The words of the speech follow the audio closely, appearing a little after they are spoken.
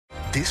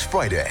This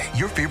Friday,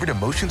 your favorite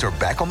emotions are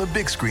back on the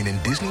big screen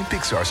in Disney and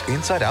Pixar's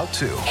Inside Out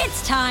 2.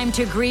 It's time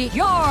to greet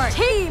your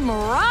Team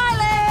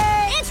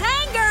Riley! It's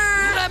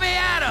anger! Let me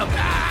at him!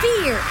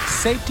 Fear!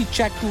 Safety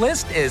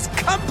checklist is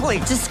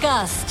complete!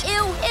 Disgust!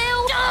 Ew!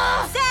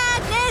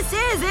 Sadness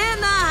is in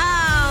the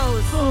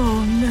house!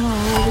 Oh, no.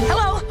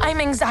 Hello, I'm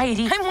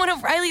anxiety. I'm one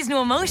of Riley's new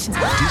emotions.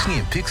 Disney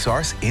and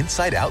Pixar's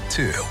Inside Out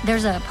 2.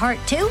 There's a part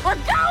 2? We're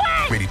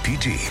going! Rated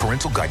PG.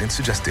 Parental guidance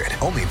suggested.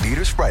 Only in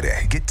theaters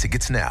Friday. Get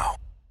tickets now.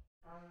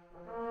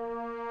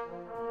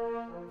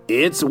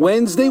 It's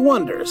Wednesday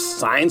Wonders,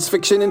 science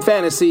fiction and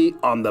fantasy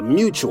on the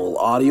Mutual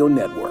Audio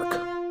Network.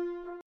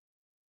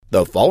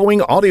 The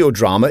following audio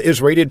drama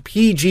is rated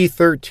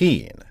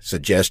PG-13,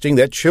 suggesting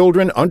that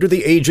children under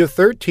the age of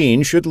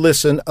 13 should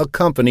listen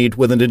accompanied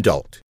with an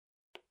adult.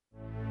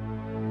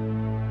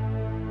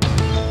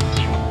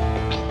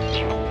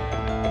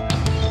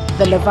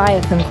 The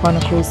Leviathan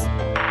Chronicles.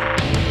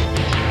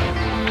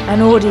 An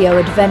audio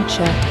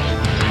adventure.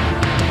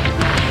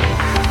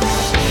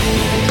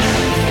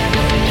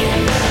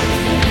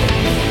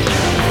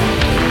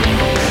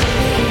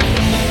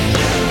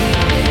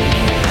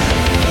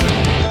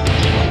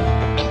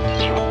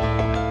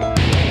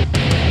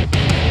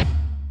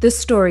 The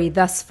story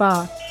thus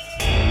far.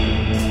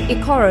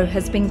 Ikoro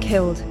has been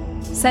killed.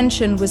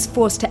 Senshin was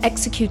forced to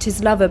execute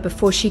his lover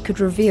before she could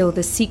reveal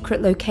the secret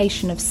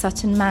location of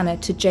Sutton Manor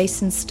to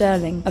Jason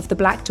Sterling of the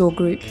Black Door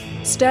Group.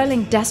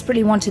 Sterling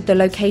desperately wanted the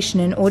location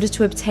in order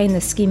to obtain the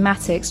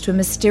schematics to a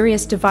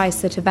mysterious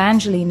device that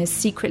Evangeline is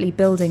secretly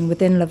building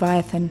within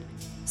Leviathan.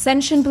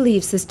 Senshin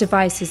believes this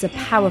device is a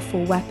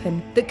powerful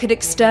weapon that could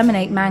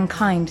exterminate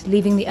mankind,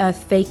 leaving the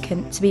Earth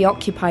vacant to be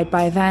occupied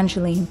by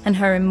Evangeline and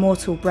her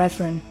immortal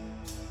brethren.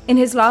 In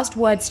his last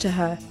words to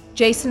her,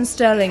 Jason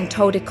Sterling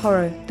told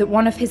Ikoro that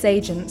one of his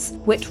agents,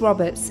 Whit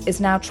Roberts, is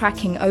now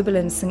tracking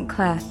Oberlin St.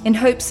 Clair in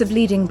hopes of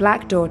leading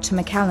Black Door to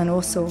Macallan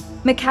Orsal.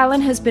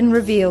 Macallan has been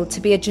revealed to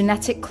be a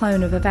genetic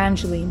clone of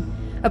Evangeline,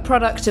 a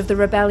product of the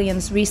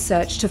Rebellion's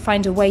research to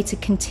find a way to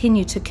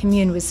continue to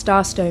commune with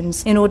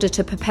Starstones in order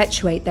to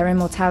perpetuate their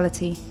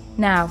immortality.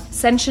 Now,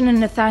 Senshin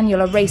and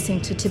Nathaniel are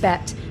racing to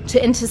Tibet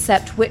to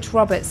intercept Whit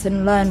Roberts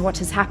and learn what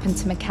has happened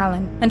to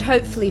Macallan, and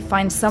hopefully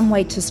find some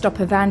way to stop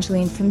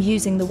Evangeline from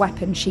using the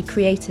weapon she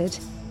created.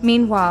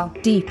 Meanwhile,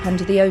 deep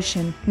under the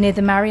ocean, near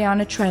the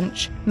Mariana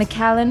Trench,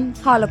 Macallan,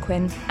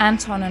 Harlequin,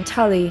 Anton and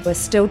Tully were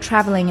still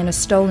traveling in a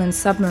stolen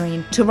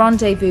submarine to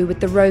rendezvous with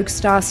the rogue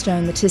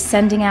Starstone that is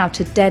sending out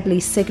a deadly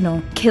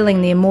signal,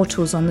 killing the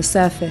immortals on the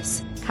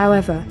surface.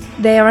 However,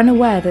 they are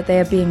unaware that they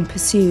are being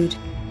pursued.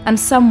 And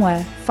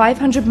somewhere,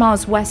 500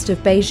 miles west of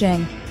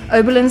Beijing,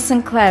 Oberlin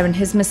St. Clair and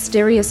his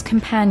mysterious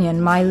companion,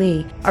 Mai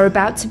Li, are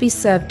about to be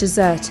served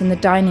dessert in the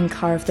dining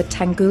car of the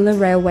Tanggula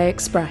Railway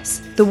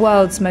Express, the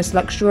world's most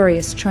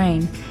luxurious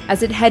train,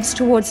 as it heads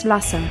towards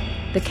Lhasa,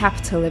 the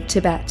capital of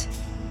Tibet.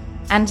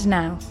 And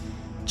now,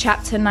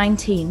 Chapter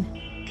 19,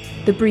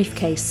 The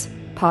Briefcase,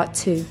 Part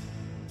 2.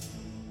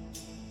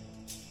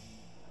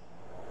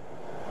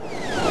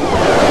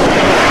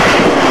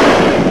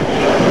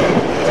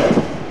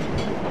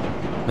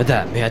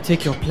 Madame, may I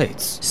take your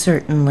plates?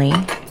 Certainly.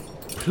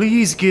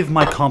 Please give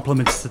my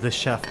compliments to the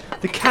chef.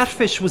 The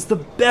catfish was the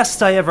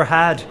best I ever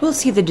had. We'll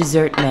see the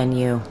dessert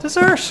menu.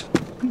 Dessert?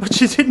 But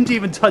you didn't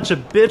even touch a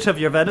bit of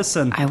your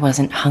venison. I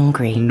wasn't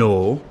hungry.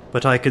 No,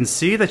 but I can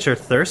see that you're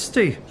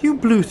thirsty. You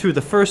blew through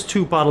the first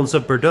 2 bottles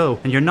of Bordeaux,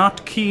 and you're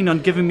not keen on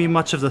giving me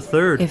much of the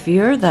third. If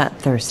you're that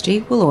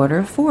thirsty, we'll order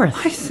a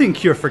 4th. I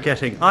think you're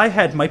forgetting. I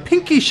had my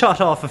pinky shot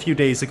off a few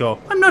days ago.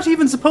 I'm not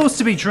even supposed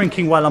to be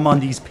drinking while I'm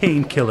on these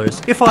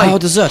painkillers. Our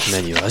dessert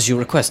menu, as you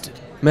requested.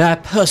 May I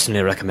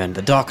personally recommend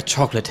the dark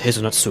chocolate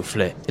hazelnut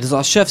soufflé. It is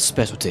our chef's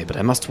specialty, but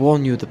I must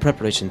warn you the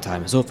preparation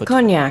time is over.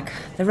 Cognac,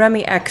 the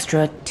Remy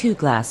Extra, 2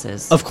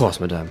 glasses. Of course,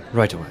 madame.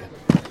 Right away.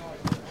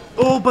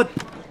 Oh,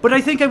 but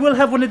I think I will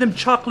have one of them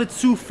chocolate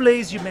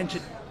soufflés you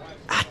mentioned.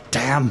 Ah,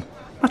 damn.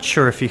 Not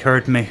sure if he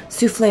heard me.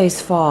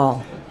 Soufflés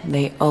fall.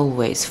 They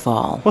always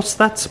fall. What's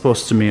that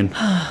supposed to mean?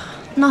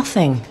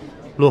 Nothing.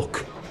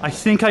 Look, I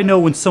think I know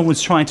when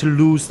someone's trying to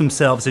lose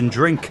themselves in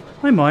drink.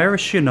 I'm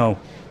Irish, you know.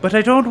 But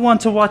I don't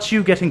want to watch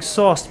you getting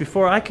sauced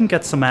before I can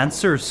get some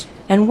answers.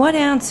 And what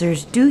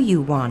answers do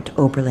you want,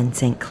 Oberlin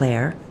St.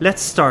 Clair?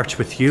 Let's start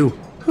with you.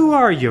 Who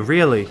are you,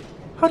 really?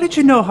 How did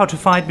you know how to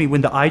find me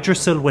when the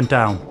Yggdrasil went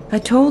down? I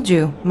told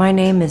you, my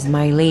name is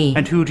Mai Li.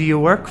 And who do you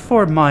work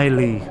for, Mai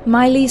Li?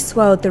 Mai Li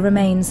swirled the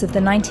remains of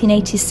the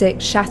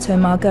 1986 Chateau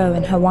Margaux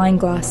in her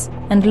wineglass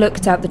and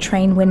looked out the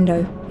train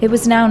window. It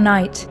was now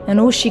night, and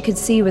all she could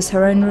see was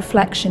her own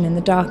reflection in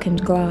the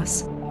darkened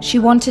glass. She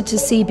wanted to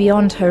see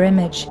beyond her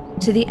image,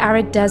 to the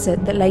arid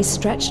desert that lay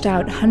stretched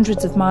out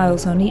hundreds of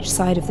miles on each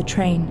side of the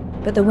train.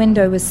 But the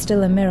window was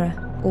still a mirror,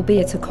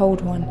 albeit a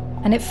cold one,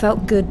 and it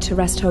felt good to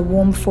rest her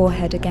warm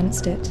forehead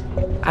against it.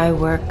 I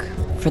work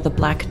for the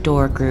Black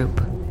Door Group.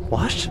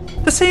 What?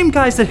 The same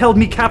guys that held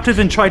me captive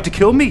and tried to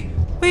kill me?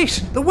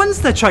 Wait, the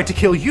ones that tried to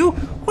kill you?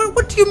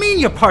 What do you mean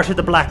you're part of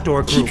the Black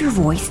Door group? Keep your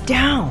voice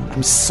down.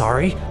 I'm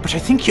sorry, but I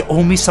think you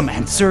owe me some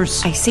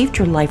answers. I saved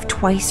your life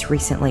twice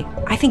recently.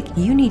 I think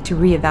you need to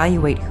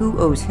reevaluate who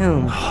owes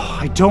whom.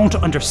 I don't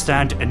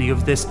understand any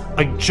of this.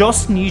 I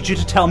just need you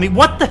to tell me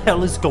what the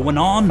hell is going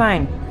on.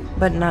 Fine,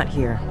 but not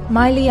here.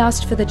 Miley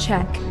asked for the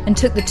check and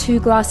took the 2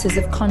 glasses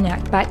of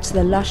cognac back to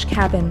the lush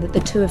cabin that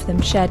the 2 of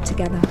them shared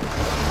together.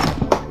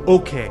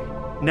 Okay,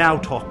 now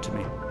talk to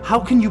me. How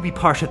can you be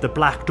part of the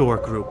Black Door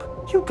group?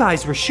 You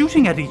guys were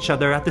shooting at each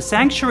other at the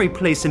sanctuary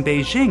place in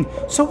Beijing,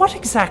 so what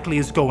exactly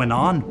is going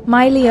on?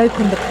 Miley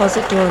opened the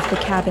closet door of the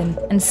cabin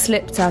and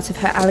slipped out of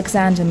her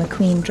Alexander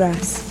McQueen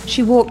dress.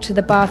 She walked to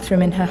the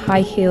bathroom in her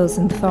high heels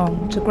and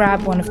thong to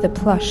grab one of the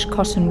plush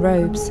cotton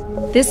robes.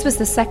 This was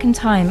the second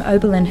time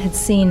Oberlin had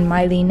seen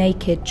Miley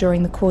naked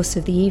during the course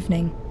of the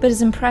evening, but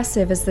as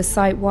impressive as the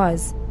sight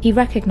was, he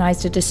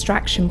recognized a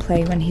distraction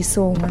play when he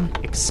saw one.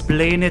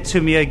 Explain it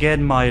to me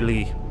again,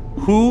 Miley.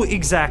 Who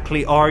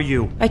exactly are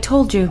you? I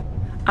told you.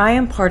 I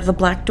am part of the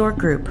Black Door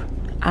group.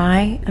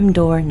 I am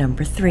door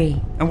number 3.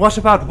 And what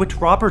about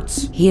Whit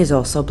Roberts? He is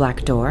also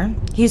Black Door.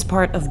 He is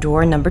part of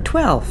door number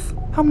 12.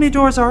 How many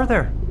doors are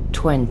there?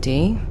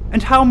 20.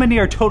 And how many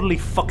are totally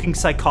fucking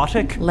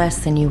psychotic?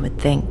 Less than you would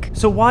think.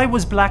 So why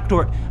was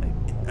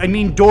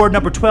door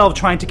number 12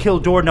 trying to kill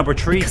door number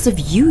 3? Because of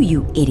you,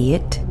 you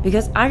idiot.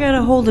 Because I got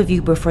a hold of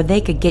you before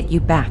they could get you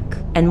back.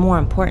 And more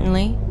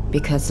importantly,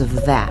 because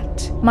of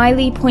that.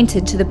 Miley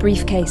pointed to the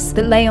briefcase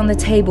that lay on the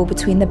table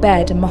between the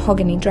bed and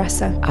mahogany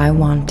dresser. I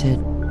wanted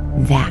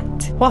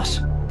that. What?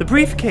 The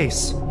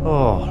briefcase?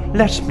 Oh,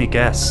 let me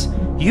guess.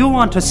 You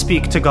want to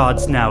speak to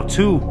gods now,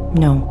 too?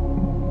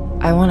 No.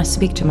 I want to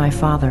speak to my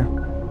father.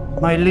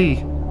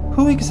 Miley,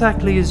 who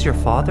exactly is your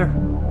father?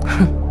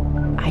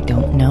 I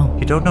don't know.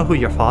 You don't know who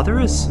your father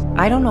is?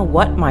 I don't know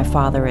what my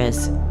father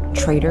is.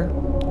 Traitor?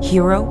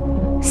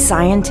 Hero?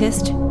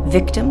 Scientist?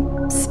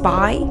 Victim?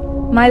 Spy?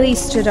 Miley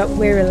stood up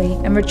wearily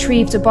and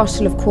retrieved a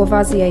bottle of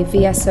Courvoisier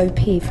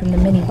VSOP from the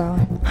minibar.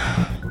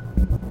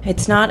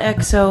 It's not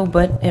XO,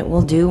 but it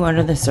will do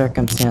under the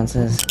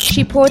circumstances.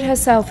 She poured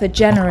herself a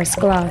generous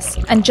glass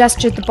and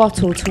gestured the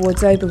bottle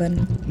towards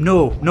Oberlin.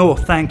 No,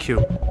 thank you.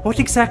 What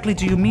exactly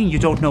do you mean you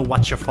don't know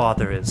what your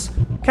father is?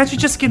 Can't you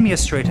just give me a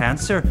straight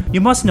answer?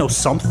 You must know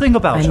something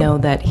about him. I know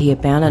that he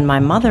abandoned my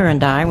mother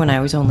and I when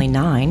I was only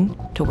 9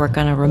 to work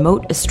on a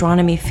remote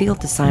astronomy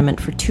field assignment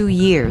for 2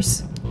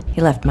 years. He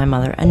left my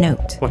mother a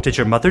note. What did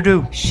your mother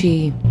do?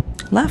 She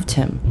left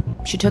him.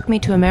 She took me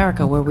to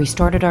America where we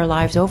started our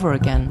lives over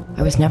again.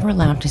 I was never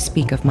allowed to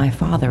speak of my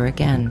father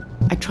again.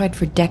 I tried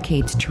for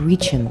decades to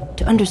reach him,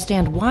 to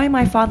understand why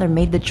my father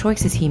made the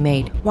choices he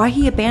made, why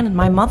he abandoned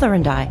my mother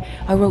and I.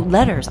 I wrote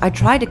letters. I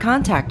tried to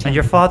contact him. And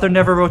your father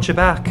never wrote you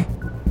back?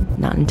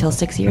 Not until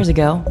 6 years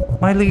ago.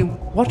 Miley,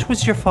 what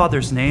was your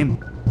father's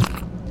name?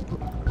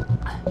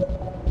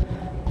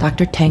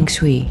 Dr. Tang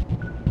Sui.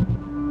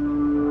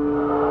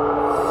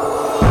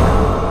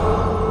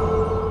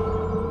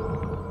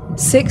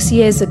 "6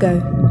 years ago,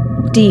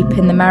 deep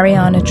in the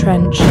Mariana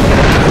Trench,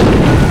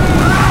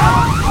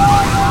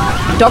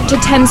 Dr.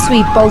 Teng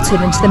Sui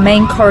bolted into the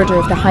main corridor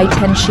of the Hai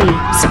Tenshi.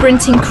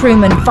 Sprinting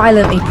crewmen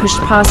violently pushed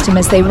past him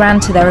as they ran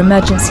to their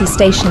emergency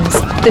stations.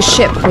 The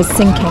ship was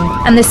sinking,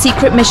 and the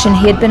secret mission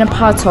he had been a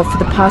part of for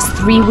the past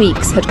 3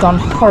 weeks had gone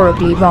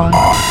horribly wrong.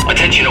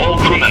 Attention all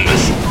crew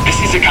members. This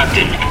is the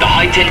captain. The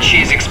Hai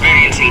Tenshi is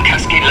experiencing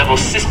cascade-level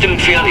system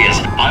failures.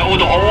 I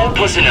order all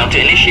personnel to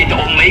initiate the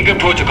Omega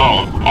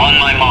Protocol. On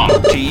my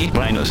mark.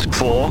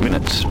 T-4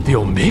 minutes. The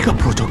Omega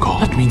Protocol?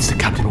 That means the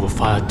captain will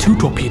fire 2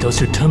 torpedoes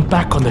to turn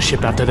back on the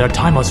ship after their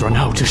timers run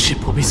out. The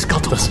ship will be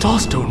scuttled. The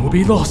Starstone will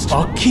be lost.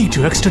 Our key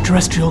to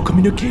extraterrestrial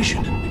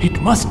communication.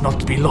 It must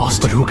not be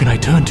lost. But who can I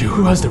turn to?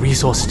 Who has the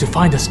resources to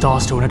find the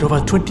Starstone at over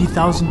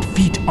 20,000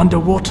 feet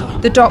underwater?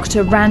 The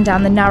doctor ran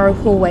down the narrow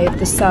hallway of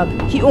the sub.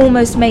 He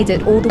almost made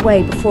it all the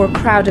way before a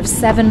crowd of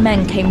 7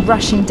 men came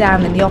rushing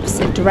down in the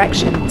opposite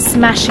direction,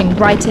 smashing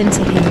right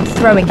into him and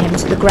throwing him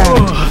to the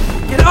ground.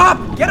 Get up!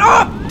 Get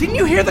up! Didn't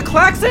you hear the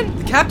klaxon?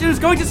 The captain is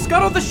going to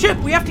scuttle the ship.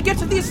 We have to get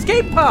to the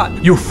escape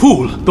pod. You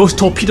fool! Those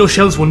torpedo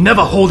shells will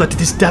never hold at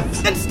this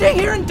depth. Then stay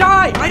here and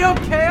die. I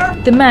don't care.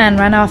 The man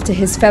ran after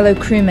his fellow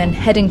crewmen,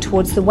 heading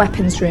towards the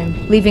weapons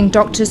room, leaving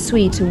Dr.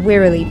 Sui to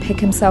wearily pick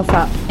himself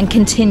up and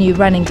continue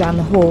running down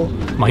the hall.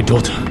 My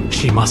daughter,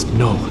 she must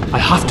know. I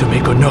have to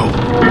make her know.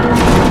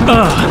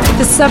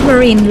 The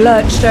submarine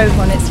lurched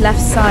over on its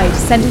left side,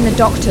 sending the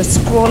doctor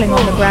sprawling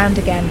on the ground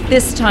again,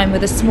 this time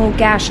with a small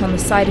gash on the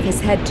side of his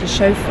head to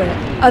show for it.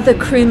 Other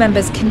crew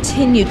members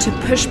continued to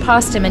push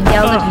past him and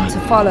yelled at him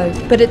to follow,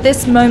 but at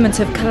this moment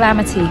of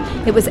calamity,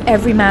 it was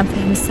every man for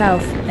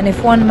himself, and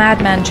if one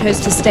madman chose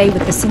to stay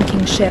with the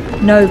sinking ship,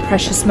 no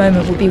precious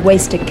moment would be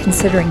wasted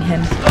considering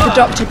him. The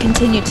doctor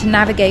continued to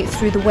navigate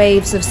through the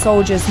waves of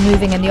soldiers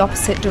moving in the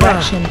opposite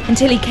direction,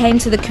 until he came came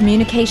to the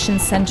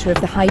communications center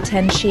of the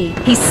Hai-Ten-Shi.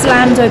 He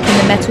slammed open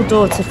the metal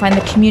door to find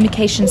the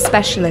communications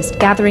specialist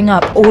gathering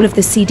up all of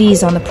the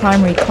CDs on the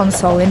primary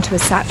console into a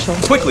satchel.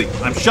 Quickly,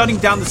 I'm shutting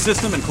down the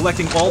system and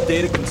collecting all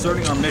data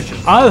concerning our mission.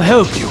 I'll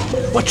help you.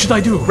 What should I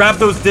do? Grab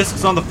those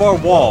discs on the far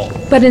wall.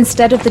 But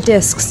instead of the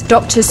discs,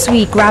 Dr.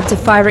 Sui grabbed a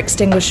fire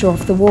extinguisher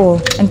off the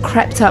wall and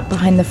crept up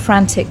behind the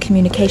frantic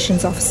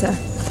communications officer.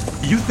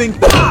 You think...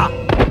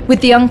 With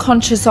the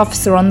unconscious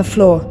officer on the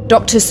floor,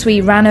 Dr.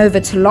 Sui ran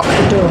over to lock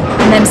the door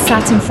and then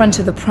sat in front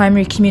of the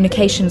primary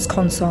communications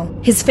console.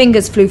 His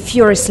fingers flew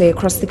furiously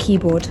across the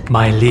keyboard.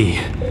 My Li,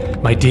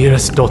 my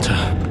dearest daughter,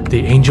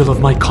 the angel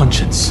of my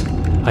conscience.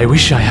 I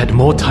wish I had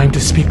more time to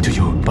speak to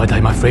you, but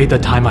I'm afraid the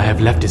time I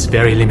have left is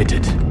very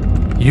limited.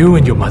 You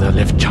and your mother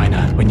left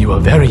China when you were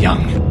very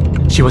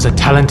young. She was a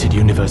talented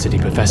university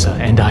professor,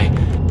 and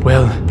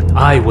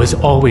I was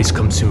always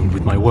consumed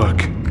with my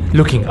work.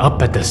 Looking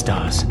up at the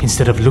stars,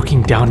 instead of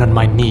looking down on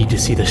my knee to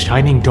see the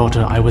shining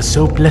daughter I was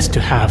so blessed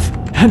to have,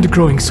 and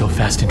growing so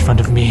fast in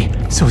front of me,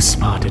 so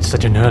smart at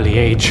such an early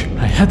age.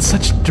 I had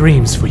such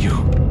dreams for you.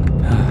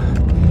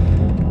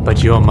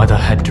 But your mother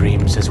had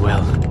dreams as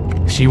well.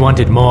 She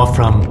wanted more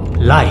from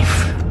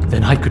life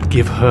than I could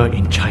give her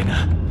in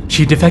China.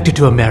 She defected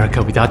to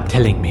America without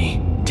telling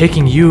me,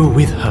 taking you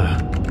with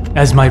her.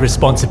 As my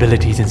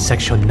responsibilities in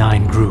Section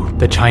 9 grew,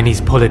 the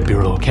Chinese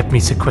Politburo kept me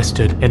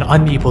sequestered and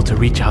unable to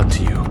reach out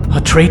to you. A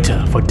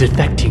traitor for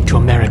defecting to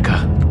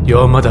America.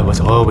 Your mother was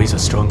always a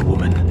strong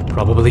woman,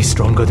 probably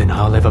stronger than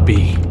I'll ever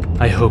be.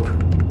 I hope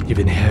you've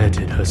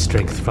inherited her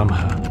strength from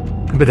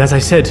her. But as I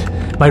said,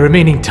 my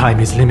remaining time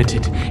is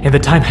limited, and the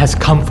time has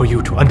come for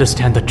you to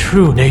understand the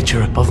true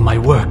nature of my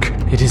work.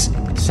 It is,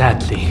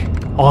 sadly,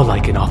 all I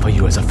can offer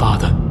you as a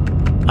father.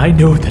 I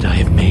know that I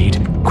have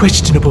made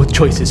questionable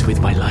choices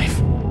with my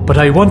life. But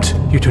I want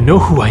you to know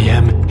who I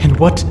am and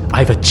what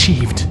I've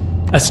achieved.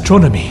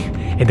 Astronomy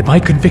and my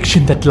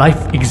conviction that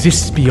life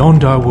exists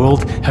beyond our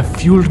world have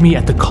fueled me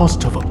at the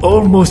cost of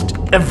almost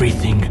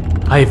everything.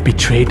 I have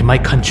betrayed my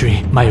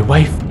country, my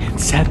wife, and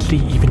sadly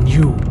even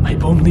you, my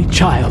only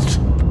child.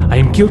 I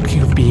am guilty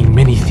of being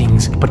many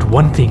things, but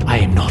one thing I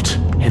am not,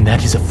 and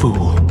that is a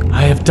fool.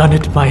 I have done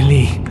it, my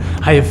Li.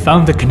 I have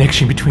found the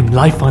connection between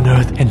life on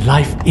Earth and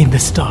life in the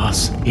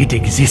stars. It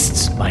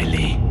exists, my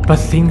Li. But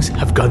things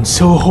have gone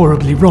so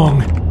horribly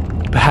wrong.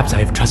 Perhaps I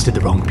have trusted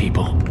the wrong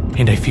people,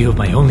 and I feel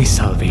my only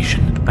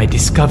salvation, my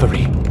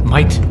discovery,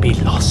 might be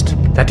lost.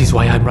 That is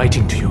why I'm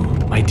writing to you,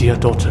 my dear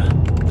daughter.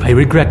 I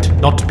regret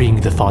not being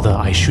the father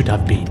I should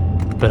have been,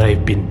 but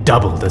I've been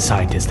double the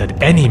scientist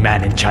that any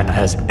man in China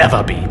has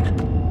ever been.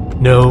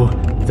 Know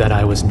that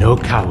I was no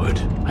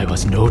coward, I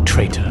was no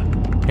traitor,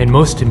 and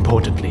most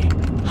importantly,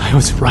 I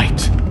was right.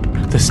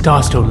 The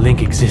Starstone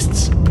link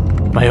exists.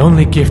 My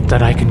only gift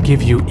that I can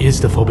give you is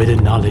the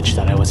forbidden knowledge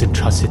that I was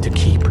entrusted to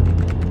keep.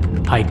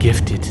 I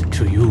gift it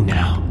to you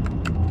now.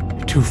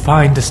 To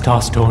find the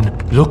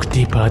Starstone, look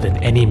deeper than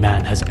any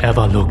man has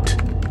ever looked.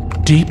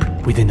 Deep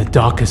within the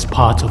darkest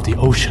part of the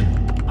ocean.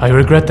 I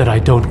regret that I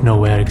don't know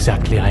where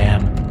exactly I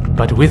am,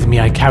 but with me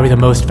I carry the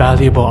most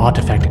valuable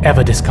artifact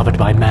ever discovered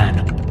by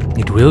man.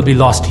 It will be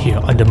lost here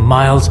under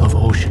miles of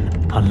ocean,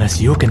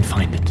 unless you can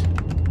find it.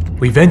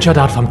 We ventured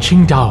out from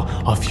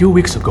Qingdao a few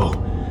weeks ago,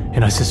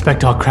 and I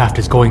suspect our craft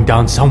is going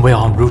down somewhere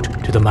en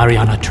route to the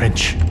Mariana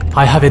Trench.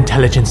 I have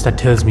intelligence that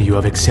tells me you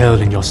have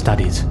excelled in your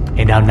studies,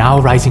 and are now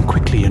rising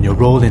quickly in your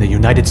role in the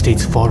United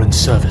States Foreign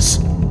Service.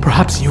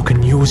 Perhaps you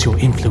can use your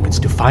influence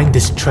to find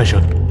this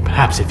treasure.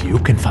 Perhaps if you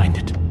can find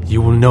it,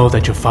 you will know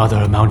that your father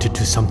amounted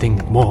to something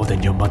more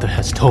than your mother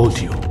has told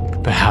you.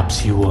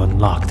 Perhaps you will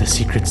unlock the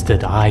secrets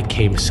that I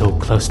came so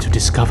close to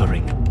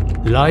discovering.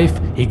 Life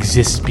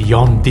exists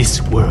beyond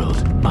this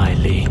world, my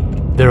Li.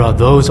 There are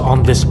those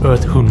on this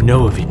earth who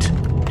know of it,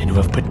 and who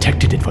have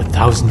protected it for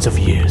thousands of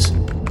years.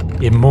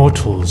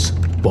 Immortals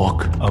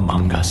walk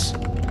among us.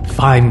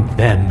 Find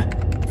them,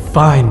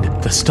 find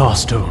the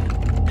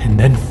Starstone, and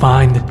then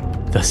find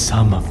the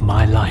sum of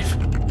my life.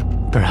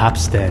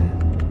 Perhaps then,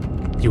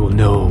 you will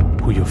know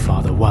who your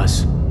father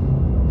was.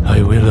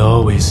 I will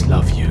always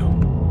love you.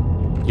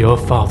 Your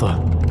father,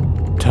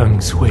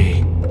 Teng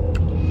Sui.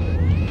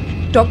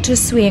 Dr.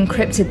 Sui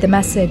encrypted the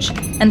message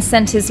and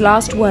sent his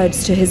last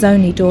words to his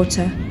only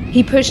daughter.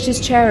 He pushed his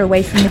chair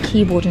away from the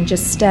keyboard and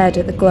just stared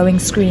at the glowing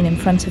screen in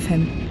front of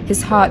him.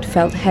 His heart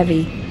felt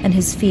heavy, and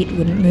his feet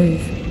wouldn't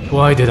move.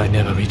 Why did I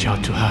never reach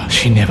out to her?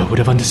 She never would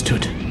have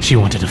understood. She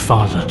wanted a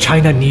father.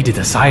 China needed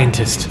a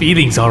scientist.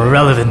 Feelings are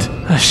irrelevant.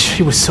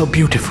 She was so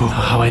beautiful.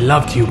 How I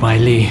loved you, my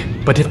Li.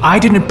 But if I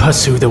didn't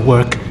pursue the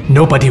work,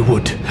 nobody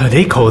would.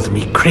 They called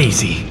me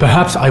crazy.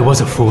 Perhaps I was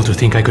a fool to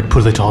think I could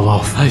pull it all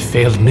off. I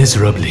failed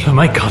miserably. Oh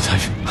my God,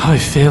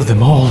 I've failed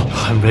them all.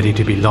 I'm ready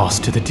to be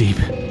lost to the deep.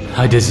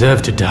 I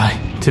deserve to die,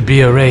 to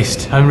be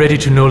erased. I'm ready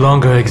to no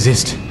longer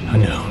exist. Oh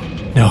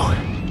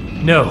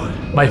no.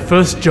 My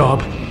first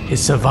job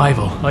is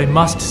survival. I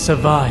must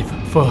survive.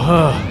 For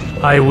her,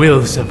 I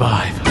will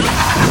survive.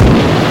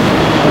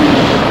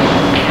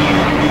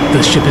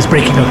 The ship is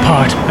breaking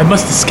apart. I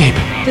must escape.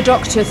 The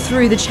doctor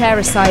threw the chair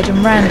aside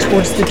and ran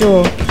towards the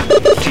door.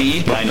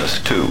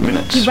 T-2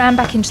 minutes. He ran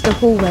back into the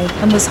hallway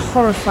and was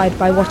horrified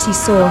by what he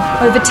saw.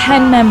 Over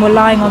 10 men were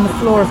lying on the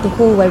floor of the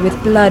hallway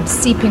with blood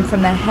seeping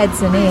from their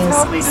heads and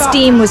ears.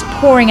 Steam was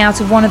pouring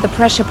out of one of the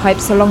pressure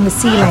pipes along the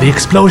ceiling. The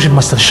explosion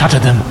must have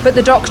shattered them. But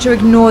the doctor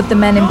ignored the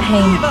men in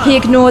pain. He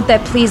ignored their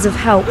pleas of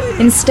help.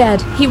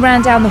 Instead, he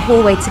ran down the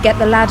hallway to get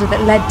the ladder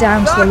that led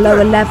down to the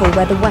lower level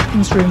where the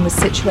weapons room was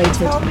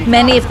situated.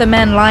 Many of the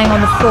men lying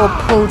on the floor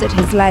pulled at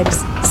his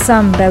legs.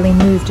 Some barely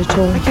moved at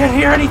all. I can't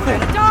hear anything.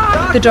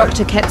 The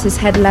doctor kept his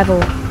head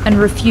level and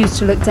refused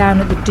to look down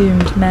at the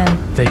doomed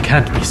men. They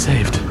can't be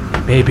saved.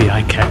 Maybe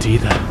I can't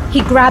either.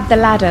 He grabbed the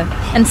ladder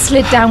and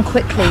slid down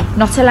quickly,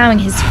 not allowing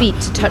his feet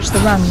to touch the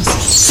rungs.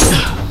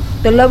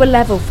 The lower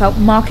level felt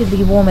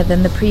markedly warmer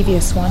than the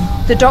previous one.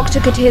 The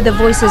doctor could hear the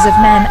voices of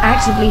men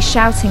actively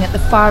shouting at the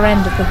far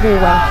end of the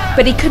hallway,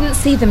 but he couldn't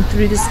see them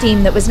through the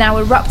steam that was now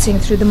erupting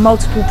through the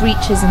multiple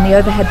breaches in the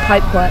overhead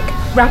pipework.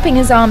 Wrapping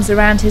his arms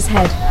around his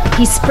head,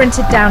 he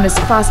sprinted down as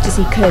fast as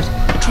he could,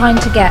 trying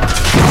to get...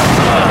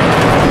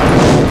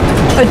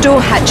 A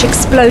door hatch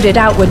exploded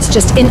outwards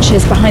just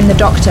inches behind the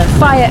doctor.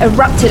 Fire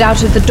erupted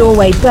out of the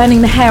doorway,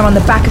 burning the hair on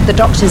the back of the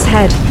doctor's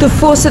head. The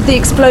force of the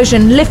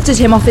explosion lifted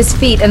him off his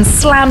feet and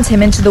slammed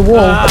him into the wall.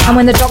 And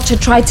when the doctor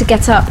tried to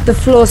get up, the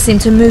floor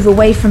seemed to move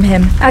away from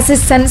him. As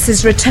his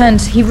senses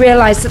returned, he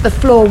realized that the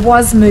floor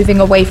was moving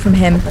away from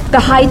him. The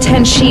high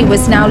tenshi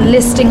was now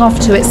listing off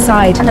to its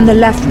side, and the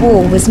left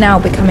wall was now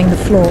becoming the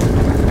floor.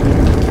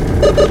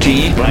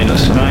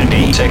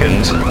 T-90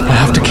 seconds. I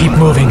have to keep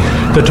moving.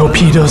 The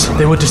torpedoes,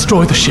 they will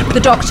destroy the ship. The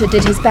doctor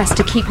did his best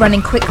to keep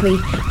running quickly,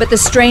 but the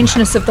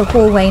strangeness of the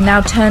hallway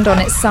now turned on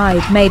its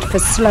side, made for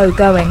slow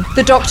going.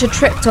 The doctor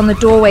tripped on the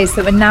doorways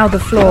that were now the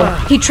floor.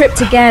 He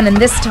tripped again, and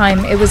this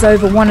time it was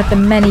over one of the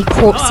many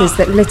corpses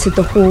that littered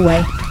the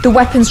hallway. The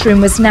weapons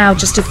room was now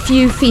just a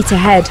few feet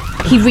ahead.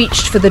 He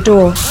reached for the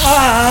door.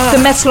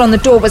 The metal on the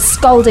door was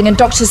scalding, and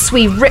Dr.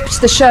 Swee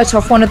ripped the shirt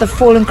off one of the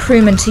fallen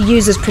crewmen to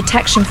use as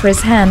protection for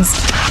his hands.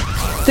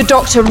 The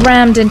doctor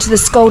rammed into the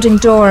scalding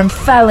door and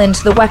fell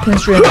into the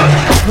weapons room,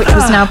 which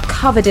was now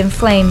covered in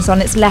flames on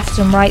its left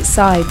and right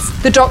sides.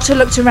 The doctor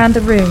looked around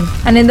the room,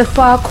 and in the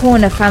far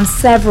corner found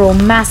several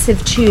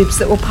massive tubes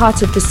that were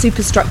part of the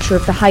superstructure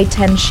of the high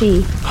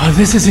tenshi. Oh,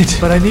 this is it.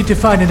 But I need to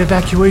find an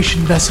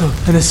evacuation vessel,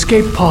 an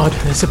escape pod.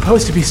 They're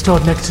supposed to be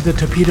stored next to the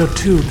torpedo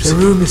tubes. The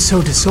room is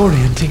so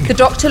disorienting. The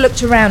doctor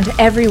looked around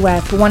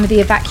everywhere for one of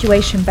the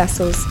evacuation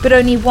vessels, but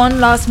only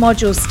one last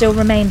module still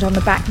remained on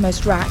the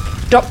backmost rack.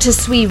 Dr.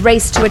 Swee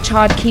raced to a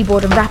charred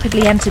keyboard and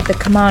rapidly entered the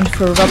command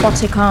for a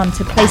robotic arm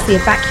to place the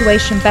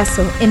evacuation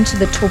vessel into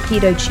the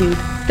torpedo tube.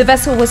 The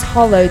vessel was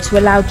hollow to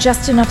allow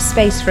just enough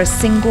space for a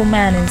single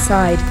man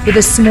inside, with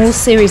a small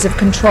series of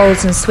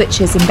controls and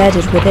switches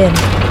embedded within.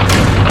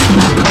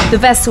 The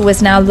vessel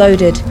was now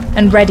loaded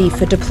and ready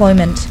for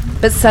deployment.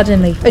 But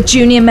suddenly, a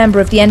junior member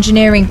of the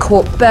engineering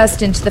corps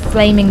burst into the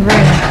flaming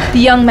room.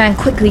 The young man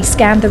quickly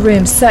scanned the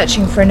room,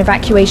 searching for an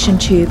evacuation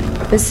tube,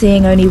 but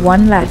seeing only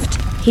one left,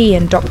 he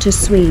and Dr.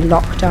 Swee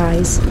locked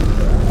eyes.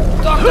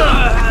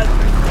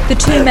 The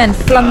two men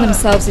flung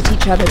themselves at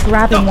each other,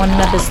 grabbing one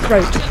another's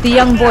throat. The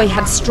young boy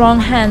had strong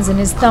hands and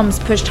his thumbs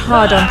pushed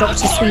hard on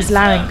Dr. Swee's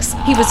larynx.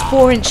 He was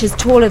 4 inches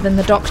taller than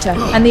the doctor,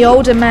 and the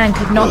older man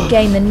could not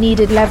gain the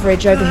needed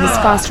leverage over his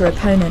faster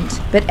opponent.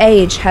 But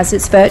age has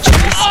its virtues.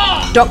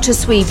 Dr.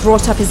 Swee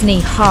brought up his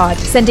knee hard,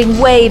 sending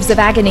waves of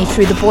agony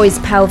through the boy's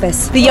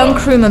pelvis. The young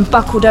crewman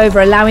buckled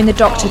over, allowing the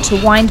doctor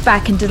to wind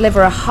back and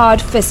deliver a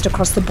hard fist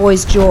across the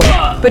boy's jaw.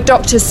 But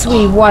Dr.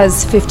 Swee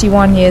was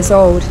 51 years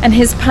old, and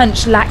his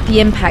punch lacked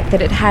the impact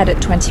that it had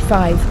at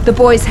 25. The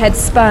boy's head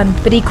spun,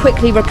 but he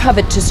quickly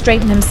recovered to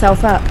straighten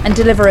himself up and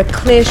deliver a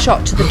clear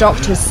shot to the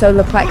doctor's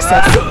solar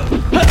plexus.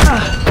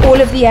 All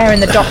of the air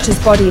in the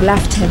doctor's body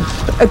left him.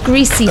 A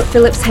greasy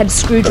Phillips head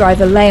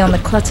screwdriver lay on the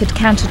cluttered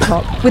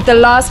countertop. With the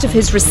last of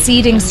his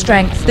receding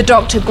strength, the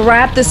doctor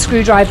grabbed the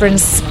screwdriver and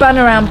spun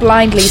around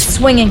blindly,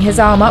 swinging his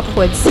arm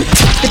upwards.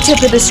 The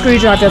tip of the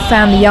screwdriver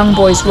found the young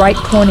boy's right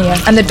cornea,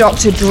 and the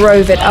doctor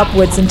drove it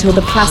upwards until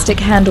the plastic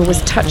handle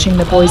was touching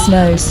the boy's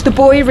nose. The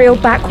boy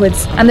reeled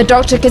backwards, and the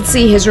doctor could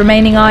see his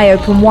remaining eye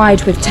open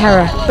wide with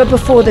terror. But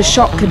before the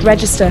shock could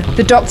register,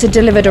 the doctor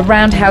delivered a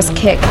roundhouse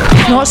kick,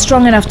 not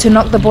strong enough to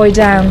knock the boy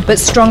down, but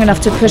strong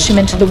enough to push him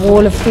into the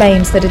wall of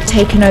flames that had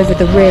taken over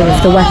the rear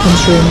of the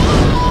weapons room.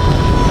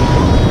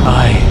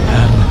 I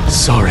am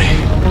sorry.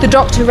 The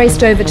doctor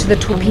raced over to the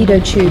torpedo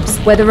tubes,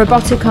 where the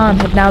robotic arm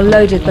had now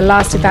loaded the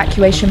last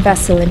evacuation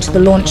vessel into the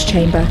launch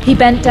chamber. He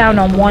bent down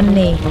on one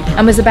knee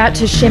and was about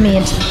to shimmy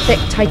into the thick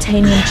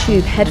titanium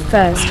tube head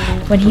first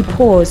when he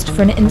paused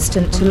for an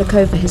instant to look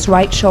over his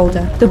right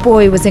shoulder. The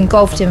boy was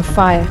engulfed in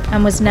fire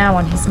and was now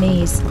on his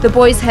knees. The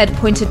boy's head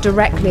pointed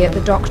directly at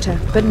the doctor,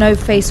 but no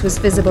face was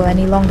visible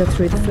any longer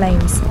through the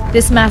flames.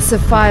 This mass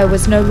of fire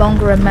was no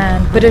longer a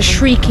man, but a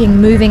shrieking,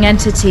 moving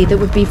entity that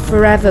would be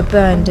forever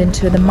burned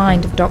into the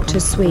mind of Dr.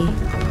 Swee.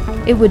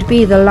 It would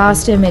be the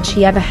last image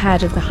he ever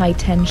had of the high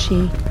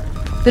tenshi.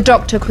 The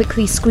doctor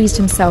quickly squeezed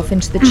himself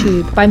into the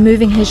tube by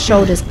moving his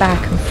shoulders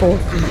back and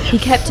forth. He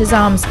kept his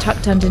arms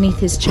tucked underneath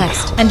his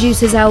chest and used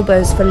his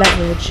elbows for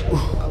leverage.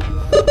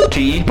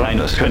 T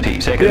minus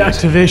 20 seconds. The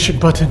activation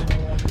button.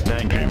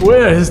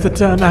 Where is the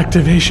damn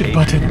activation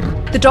button?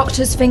 The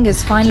doctor's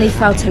fingers finally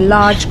felt a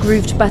large,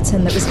 grooved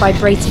button that was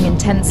vibrating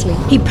intensely.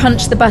 He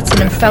punched the button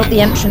and felt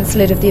the entrance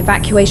lid of the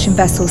evacuation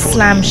vessel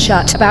slam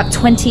shut about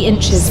 20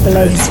 inches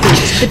below his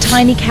feet. The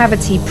tiny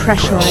cavity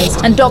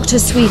pressurized, and Dr.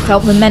 Sui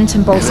felt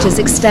momentum bolsters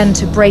extend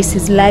to brace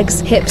his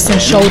legs, hips,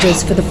 and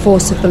shoulders for the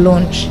force of the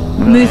launch.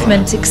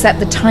 Movement except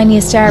the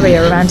tiniest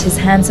area around his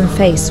hands and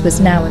face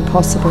was now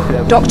impossible.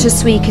 Dr.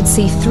 Sui could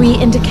see 3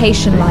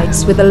 indication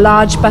lights with a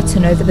large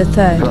button over the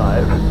third.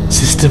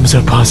 Systems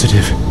are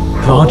positive.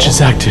 Launch is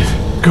active.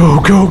 Go,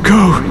 go,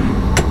 go!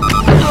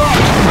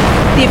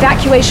 The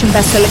evacuation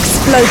vessel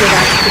exploded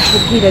out of the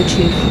torpedo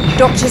tube.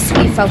 Dr.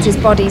 Sui felt his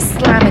body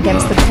slam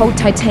against the cold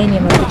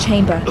titanium of the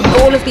chamber.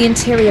 All of the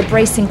interior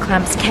bracing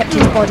clamps kept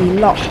his body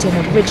locked in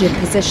a rigid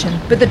position,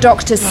 but the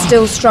doctor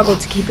still struggled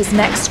to keep his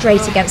neck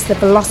straight against the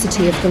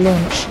velocity of the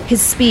launch.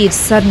 His speed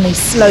suddenly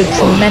slowed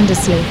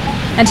tremendously,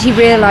 and he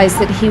realized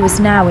that he was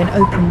now in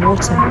open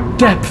water.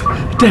 Depth!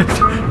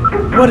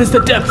 What is the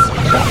depth?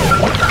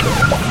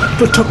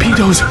 The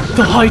torpedoes,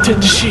 the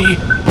heightened Shi.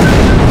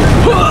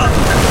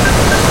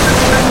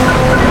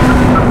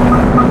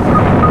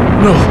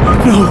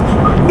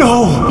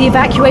 No! The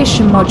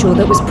evacuation module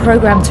that was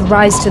programmed to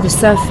rise to the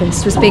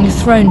surface was being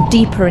thrown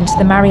deeper into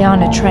the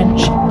Mariana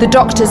Trench. The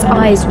doctor's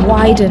eyes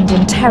widened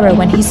in terror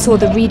when he saw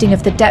the reading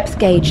of the depth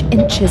gauge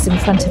inches in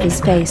front of his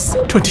face.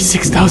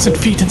 26,000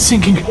 feet and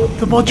sinking.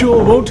 The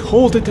module won't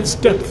hold at this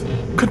depth.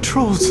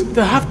 Controls,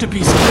 there have to be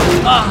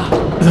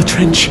The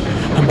trench.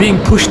 I'm being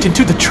pushed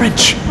into the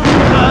trench.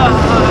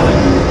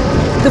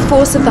 The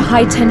force of the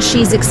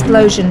high-tension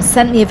explosion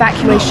sent the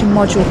evacuation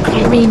module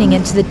careening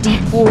into the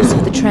deep walls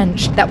of the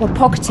trench that were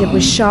pocketed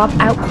with sharp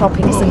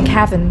outcroppings and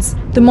caverns.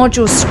 The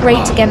module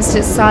scraped against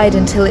its side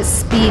until its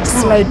speed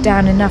slowed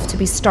down enough to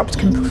be stopped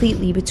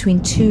completely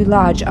between 2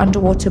 large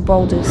underwater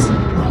boulders.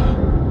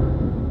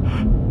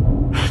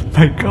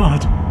 My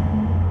God.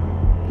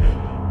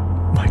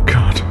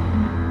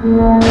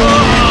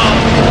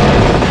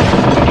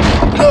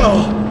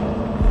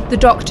 The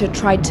doctor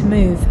tried to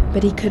move,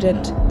 but he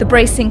couldn't. The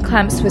bracing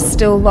clamps were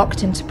still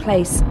locked into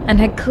place and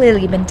had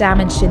clearly been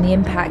damaged in the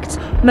impact.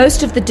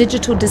 Most of the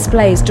digital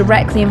displays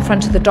directly in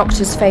front of the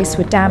doctor's face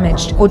were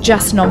damaged or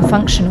just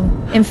non-functional.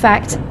 In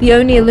fact, the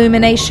only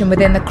illumination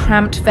within the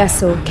cramped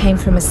vessel came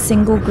from a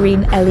single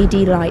green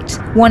LED light,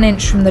 1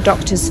 inch from the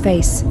doctor's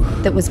face,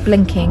 that was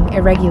blinking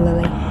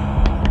irregularly.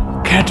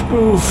 Can't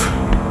move.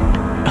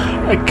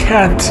 I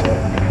can't.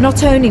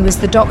 Not only was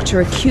the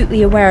doctor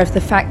acutely aware of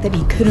the fact that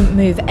he couldn't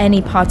move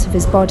any part of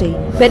his body,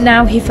 but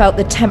now he felt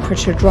the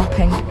temperature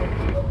dropping.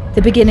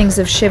 The beginnings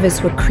of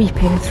shivers were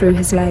creeping through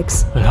his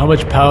legs. But how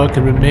much power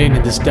can remain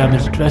in this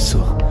damaged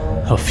vessel?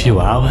 A few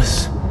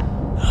hours?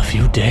 A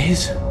few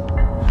days?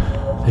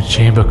 The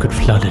chamber could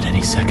flood at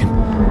any second.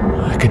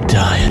 I could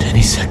die at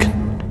any second.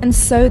 And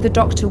so the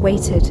doctor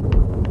waited.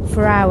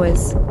 For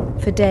hours.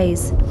 For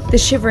days. The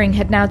shivering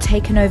had now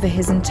taken over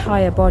his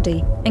entire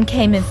body and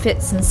came in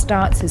fits and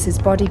starts as his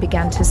body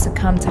began to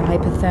succumb to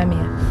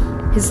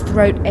hypothermia. His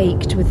throat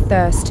ached with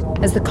thirst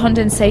as the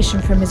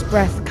condensation from his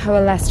breath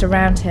coalesced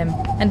around him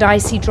and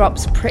icy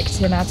drops pricked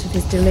him out of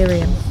his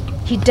delirium.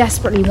 He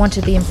desperately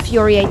wanted the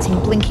infuriating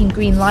blinking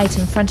green light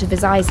in front of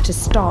his eyes to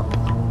stop.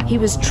 He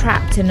was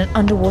trapped in an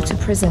underwater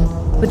prison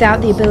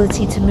without the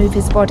ability to move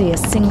his body a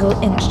single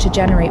inch to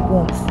generate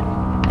warmth.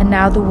 And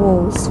now the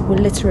walls were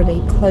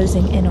literally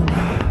closing in on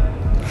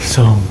him.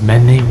 So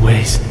many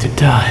ways to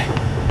die.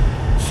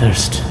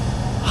 Thirst,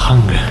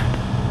 hunger,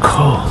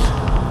 cold,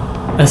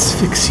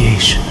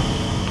 asphyxiation.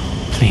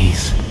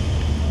 Please,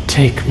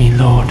 take me,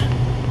 Lord.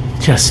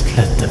 Just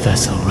let the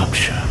vessel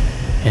rupture,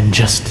 and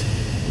just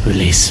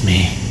release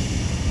me.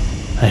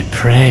 I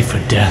pray for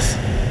death.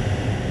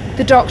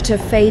 The doctor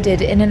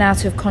faded in and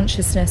out of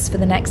consciousness for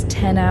the next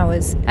 10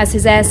 hours as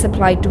his air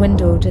supply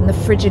dwindled and the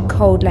frigid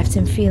cold left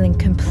him feeling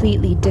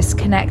completely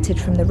disconnected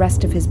from the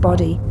rest of his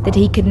body that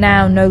he could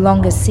now no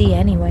longer see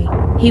anyway.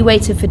 He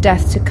waited for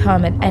death to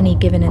come at any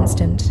given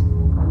instant.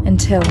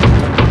 Until...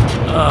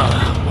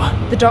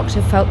 The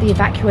doctor felt the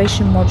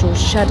evacuation module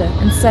shudder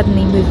and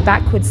suddenly move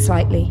backwards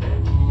slightly.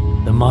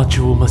 The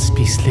module must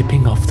be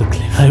slipping off the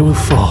cliff. I will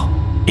fall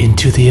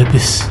into the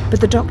abyss. But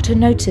the doctor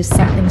noticed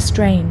something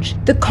strange.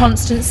 The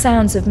constant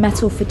sounds of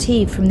metal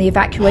fatigue from the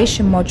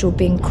evacuation module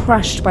being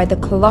crushed by the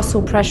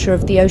colossal pressure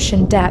of the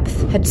ocean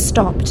depth had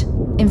stopped.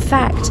 In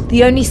fact,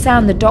 the only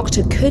sound the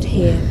doctor could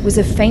hear was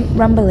a faint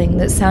rumbling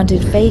that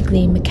sounded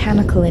vaguely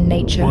mechanical in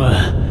nature.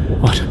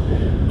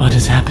 What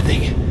is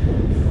happening?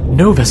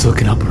 No vessel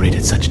can operate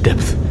at such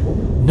depth.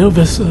 No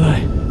vessel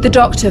The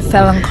doctor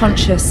fell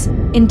unconscious.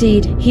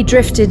 Indeed, he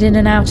drifted in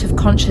and out of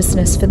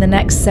consciousness for the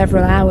next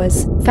several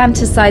hours,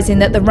 fantasizing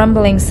that the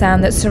rumbling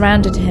sound that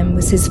surrounded him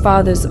was his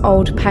father's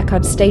old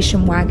Packard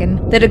station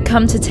wagon that had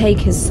come to take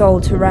his soul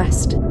to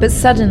rest. But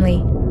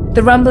suddenly,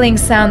 The rumbling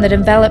sound that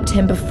enveloped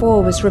him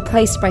before was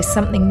replaced by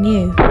something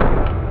new.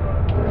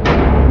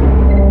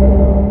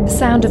 The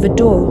sound of a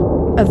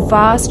door, a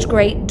vast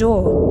great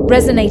door,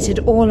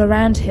 resonated all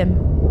around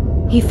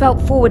him. He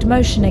felt forward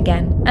motion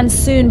again, and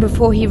soon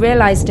before he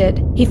realized it,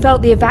 he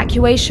felt the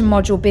evacuation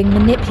module being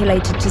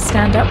manipulated to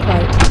stand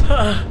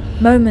upright.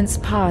 Moments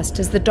passed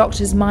as the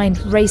doctor's mind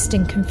raced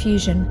in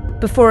confusion,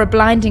 before a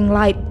blinding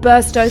light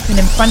burst open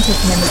in front of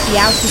him as the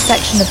outer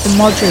section of the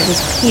module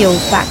was peeled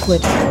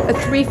backward. A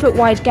 3-foot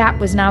wide gap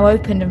was now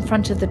opened in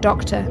front of the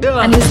doctor,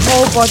 and his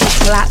whole body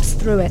collapsed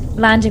through it,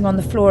 landing on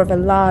the floor of a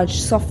large,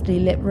 softly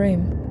lit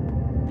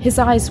room. His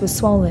eyes were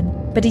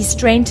swollen, but he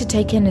strained to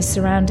take in his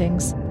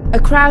surroundings. A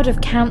crowd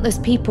of countless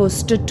people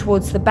stood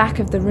towards the back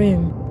of the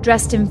room,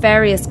 dressed in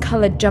various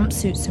colored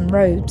jumpsuits and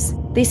robes.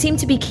 They seemed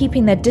to be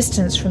keeping their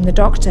distance from the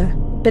doctor,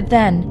 but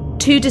then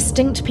 2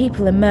 distinct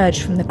people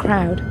emerged from the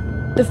crowd.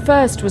 The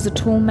first was a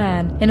tall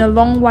man in a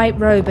long white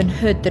robe and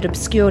hood that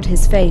obscured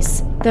his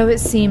face. Though it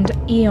seemed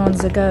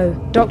eons ago,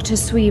 Dr.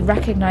 Sui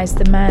recognized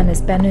the man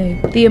as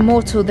Bennu, the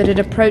immortal that had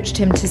approached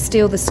him to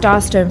steal the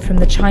Starstone from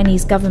the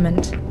Chinese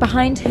government.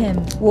 Behind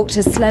him walked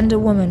a slender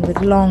woman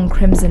with long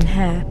crimson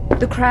hair.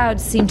 The crowd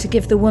seemed to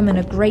give the woman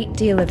a great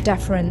deal of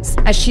deference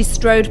as she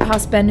strode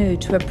past Bennu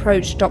to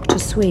approach Dr.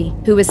 Sui,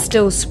 who was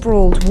still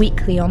sprawled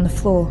weakly on the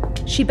floor.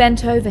 She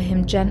bent over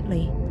him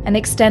gently and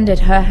extended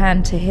her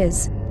hand to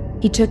his.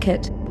 He took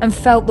it and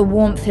felt the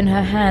warmth in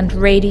her hand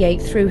radiate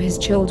through his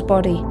chilled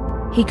body.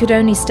 He could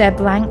only stare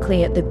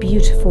blankly at the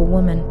beautiful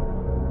woman.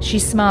 She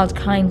smiled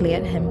kindly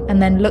at him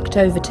and then looked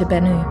over to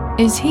Bennu.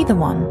 Is he the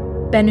one?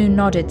 Bennu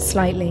nodded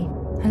slightly.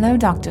 Hello,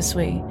 Dr.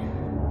 Sui.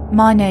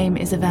 My name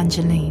is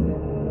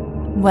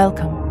Evangeline.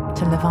 Welcome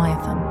to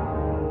Leviathan.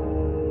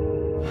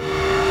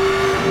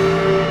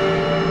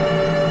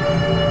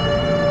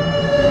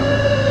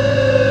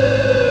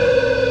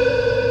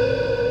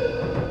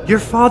 Your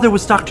father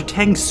was Dr.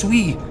 Teng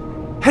Sui,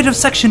 head of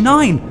Section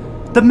 9,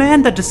 the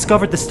man that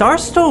discovered the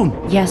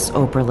Starstone. Yes,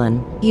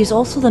 Oberlin. He is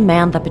also the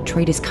man that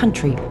betrayed his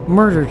country,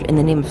 murdered in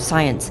the name of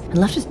science, and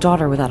left his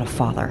daughter without a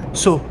father.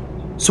 So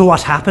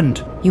what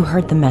happened? You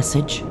heard the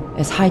message.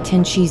 As Hai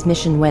Tenchi's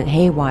mission went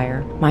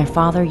haywire, my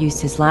father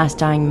used his last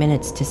dying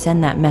minutes to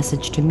send that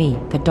message to me,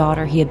 the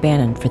daughter he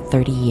abandoned for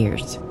 30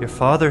 years. Your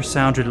father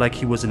sounded like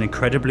he was an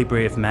incredibly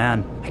brave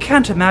man. I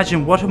can't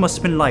imagine what it must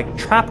have been like,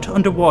 trapped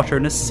underwater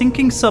in a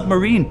sinking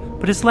submarine,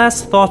 but his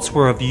last thoughts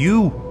were of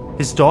you,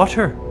 his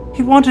daughter.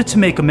 He wanted to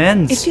make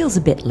amends. It feels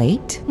a bit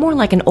late. More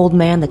like an old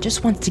man that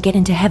just wants to get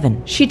into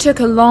heaven. She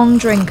took a long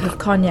drink of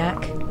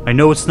cognac. I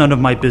know it's none of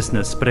my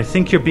business, but I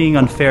think you're being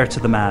unfair to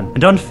the man,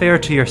 and unfair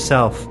to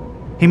yourself.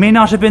 He may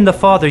not have been the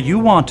father you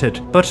wanted,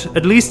 but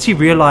at least he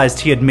realized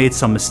he had made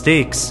some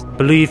mistakes.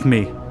 Believe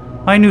me,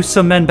 I knew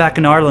some men back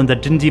in Ireland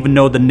that didn't even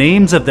know the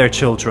names of their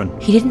children.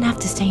 He didn't have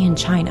to stay in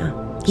China.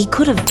 He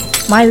could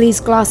have...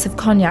 Miley's glass of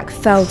cognac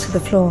fell to the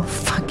floor.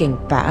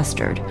 Fucking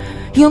bastard.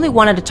 He only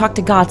wanted to talk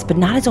to gods, but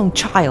not his own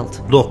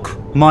child. Look,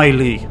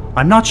 Miley,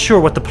 I'm not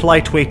sure what the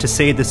polite way to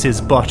say this is,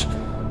 but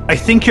I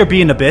think you're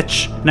being a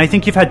bitch, and I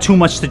think you've had too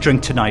much to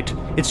drink tonight.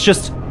 It's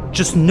just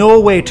no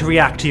way to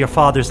react to your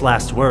father's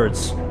last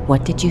words.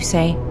 What did you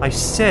say? I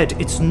said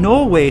it's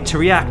no way to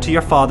react to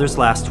your father's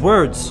last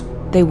words.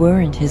 They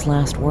weren't his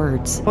last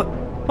words. What?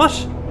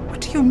 What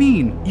do you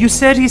mean? You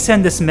said he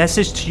sent this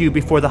message to you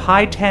before the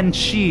Hai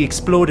Tenchi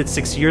exploded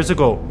 6 years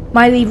ago.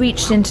 Miley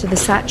reached into the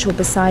satchel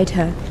beside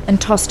her and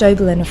tossed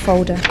Oberlin a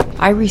folder.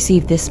 I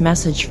received this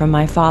message from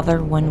my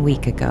father 1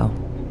 week ago.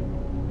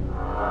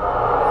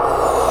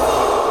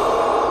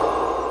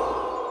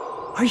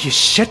 Are you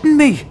shitting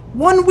me?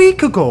 1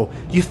 week ago?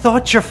 You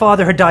thought your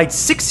father had died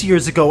 6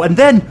 years ago, and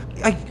then...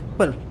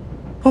 Well,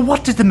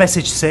 what did the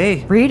message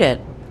say? Read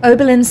it.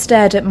 Oberlin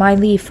stared at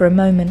Miley for a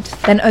moment,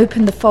 then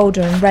opened the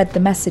folder and read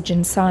the message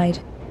inside.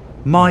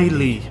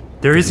 Miley,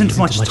 there isn't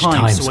much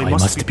time, so I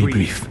must be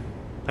brief.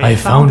 I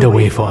have found a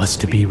way for us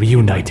to be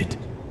reunited.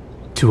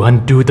 To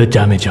undo the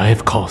damage I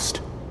have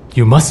caused,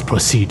 you must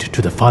proceed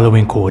to the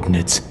following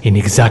coordinates in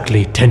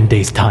exactly 10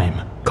 days'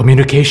 time.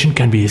 Communication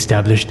can be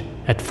established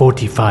at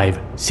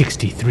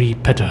 4563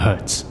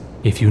 petahertz.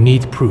 If you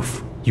need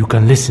proof, you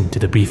can listen to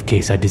the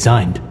briefcase I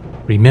designed.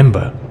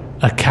 Remember,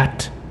 a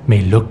cat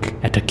may look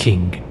at a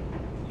king.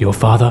 Your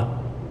father,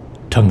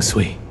 Teng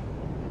Sui.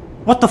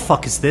 What the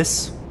fuck is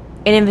this?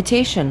 An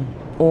invitation.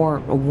 Or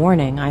a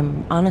warning,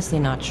 I'm honestly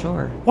not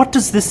sure. What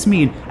does this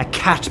mean? A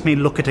cat may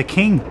look at a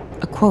king?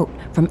 A quote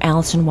from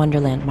Alice in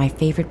Wonderland, my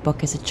favorite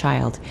book as a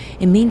child.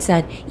 It means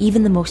that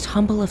even the most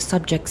humble of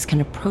subjects can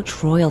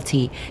approach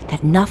royalty,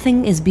 that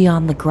nothing is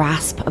beyond the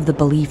grasp of the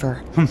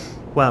believer.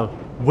 Well,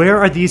 where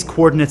are these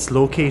coordinates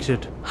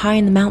located? High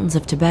in the mountains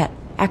of Tibet.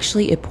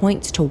 Actually, it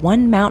points to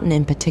one mountain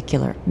in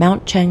particular,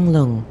 Mount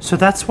Changlung. So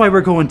that's why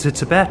we're going to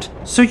Tibet.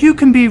 So you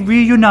can be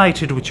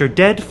reunited with your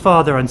dead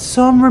father on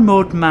some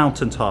remote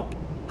mountaintop.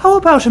 How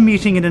about a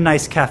meeting in a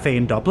nice cafe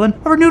in Dublin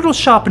or a noodle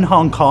shop in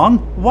Hong Kong?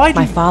 Why do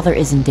My father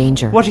is in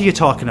danger. What are you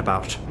talking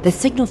about? The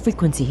signal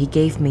frequency he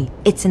gave me,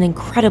 it's an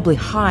incredibly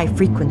high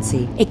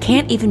frequency. It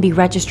can't even be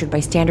registered by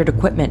standard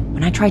equipment.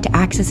 When I tried to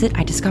access it,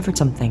 I discovered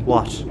something.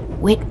 What?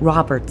 Whit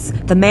Roberts,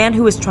 the man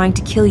who was trying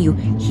to kill you,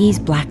 he's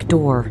Black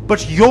Door.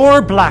 But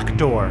you're Black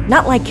Door.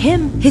 Not like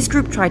him. His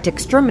group tried to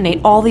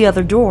exterminate all the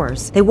other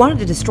doors. They wanted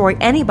to destroy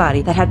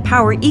anybody that had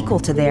power equal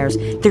to theirs.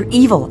 They're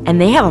evil, and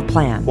they have a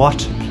plan. What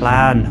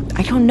plan?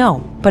 I don't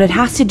know, but it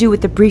has to do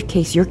with the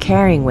briefcase you're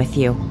carrying with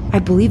you. I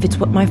believe it's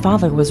what my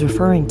father was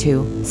referring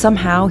to.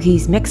 Somehow,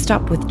 he's mixed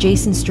up with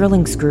Jason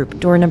Sterling's group,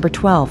 door number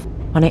 12.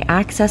 When I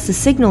accessed the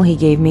signal he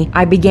gave me,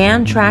 I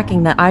began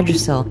tracking the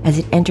Yggdrasil as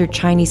it entered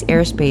Chinese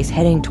airspace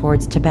heading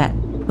towards Tibet.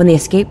 When the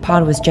escape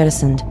pod was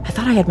jettisoned, I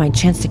thought I had my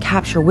chance to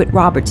capture Whit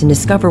Roberts and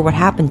discover what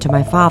happened to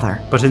my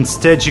father. But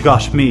instead you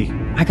got me.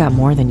 I got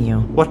more than you.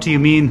 What do you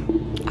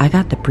mean? I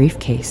got the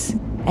briefcase.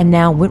 And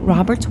now Whit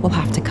Roberts will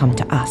have to come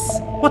to us.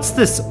 What's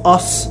this,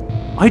 us?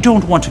 I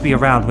don't want to be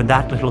around when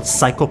that little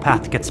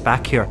psychopath gets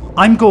back here.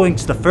 I'm going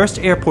to the first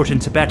airport in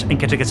Tibet and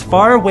getting as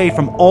far away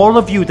from all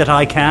of you that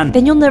I can.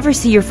 Then you'll never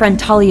see your friend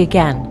Tully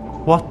again.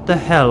 What the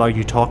hell are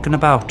you talking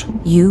about?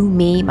 You,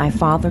 me, my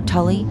father,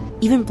 Tully,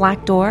 even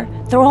Black Door,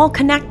 they're all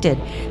connected.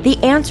 The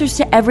answers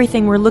to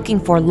everything we're looking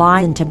for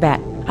lie in Tibet.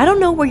 I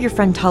don't know where your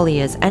friend Tully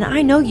is, and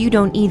I know you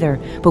don't either,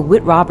 but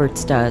Whit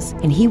Roberts does,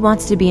 and he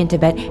wants to be in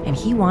Tibet, and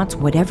he wants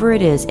whatever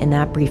it is in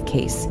that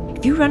briefcase.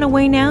 If you run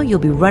away now, you'll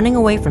be running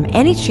away from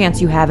any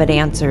chance you have at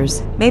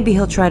answers. Maybe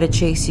he'll try to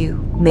chase you,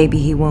 maybe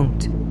he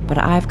won't. But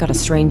I've got a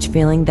strange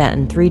feeling that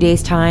in 3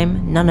 days'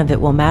 time, none of it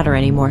will matter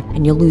anymore,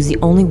 and you'll lose the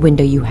only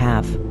window you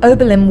have.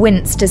 Oberlin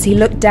winced as he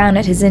looked down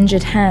at his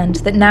injured hand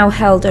that now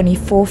held only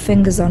 4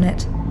 fingers on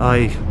it.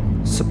 I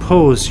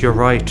suppose you're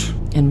right.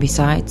 And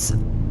besides,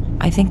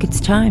 I think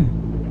it's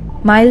time.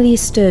 Miley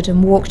stood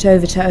and walked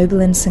over to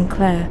Oberlin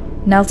Sinclair,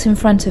 knelt in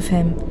front of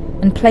him,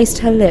 and placed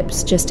her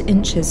lips just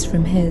inches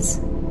from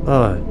his.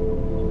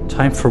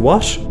 Time for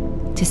what?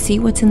 To see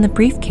what's in the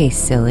briefcase,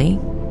 silly.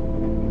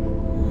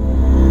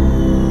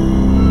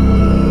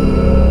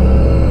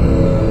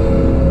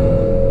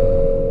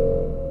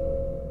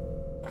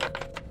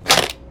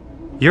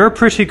 You're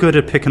pretty good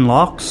at picking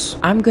locks.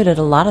 I'm good at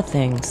a lot of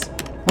things.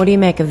 What do you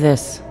make of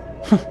this?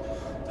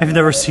 I've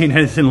never seen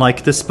anything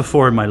like this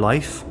before in my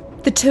life.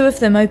 The two of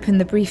them opened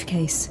the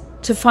briefcase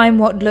to find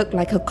what looked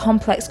like a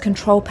complex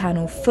control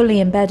panel fully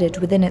embedded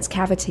within its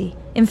cavity.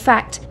 In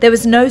fact, there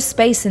was no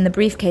space in the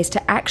briefcase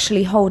to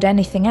actually hold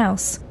anything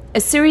else. A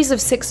series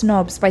of 6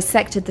 knobs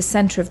bisected the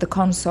center of the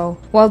console,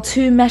 while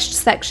 2 meshed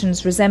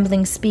sections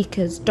resembling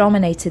speakers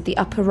dominated the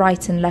upper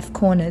right and left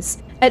corners.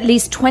 At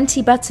least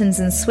 20 buttons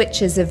and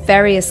switches of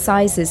various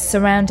sizes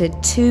surrounded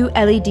 2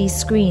 LED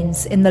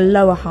screens in the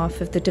lower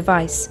half of the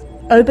device.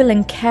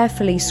 Oberlin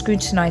carefully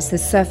scrutinized the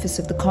surface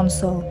of the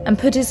console and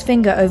put his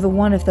finger over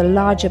one of the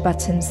larger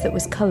buttons that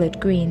was colored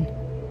green.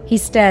 He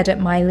stared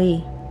at Mai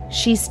Li.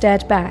 She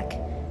stared back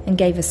and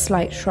gave a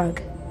slight shrug.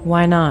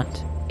 Why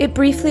not? It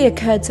briefly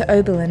occurred to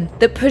Oberlin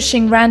that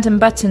pushing random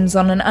buttons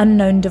on an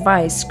unknown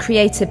device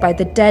created by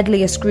the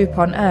deadliest group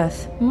on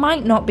Earth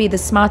might not be the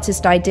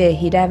smartest idea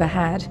he'd ever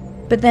had.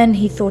 But then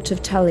he thought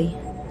of Tully,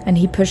 and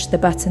he pushed the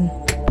button.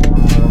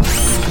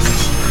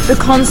 The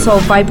console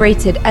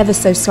vibrated ever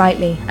so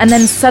slightly, and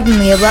then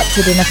suddenly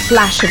erupted in a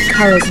flash of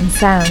colours and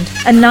sound.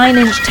 A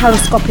 9-inch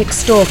telescopic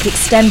stalk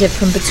extended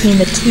from between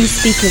the 2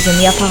 speakers in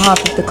the upper half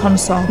of the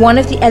console. One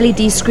of the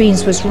LED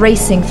screens was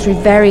racing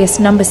through various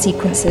number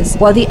sequences,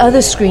 while the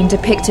other screen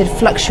depicted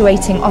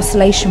fluctuating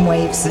oscillation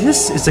waves.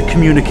 This is a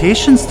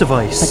communications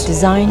device. But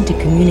designed to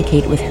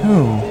communicate with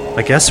whom?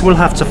 I guess we'll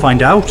have to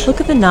find out.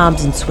 Look at the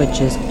knobs and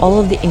switches. All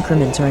of the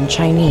increments are in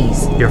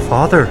Chinese. Your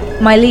father.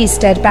 Mai Li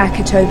stared back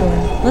at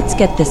Oberlin. Let's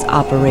get this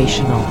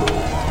operational.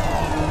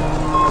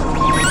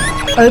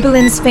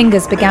 Oberlin's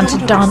fingers began to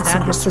dance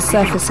across the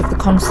surface of the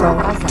console,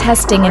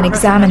 testing and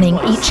examining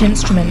each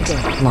instrument.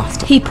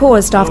 Lost it. He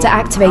paused after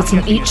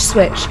activating each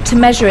switch to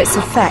measure its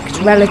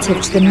effect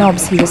relative to the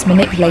knobs he was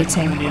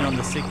manipulating.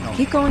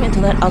 Keep going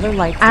until that other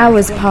light...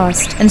 Hours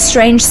passed, and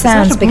strange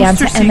sounds began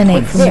to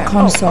emanate from the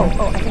console.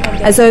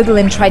 As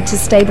Oberlin tried to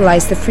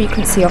stabilize the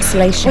frequency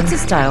oscillation, What's the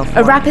style for?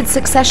 A rapid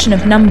succession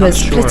of numbers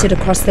flitted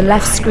across the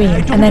left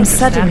screen and then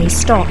suddenly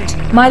stopped.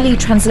 Mai Li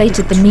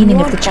translated the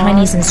meaning of the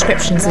Chinese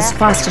inscriptions as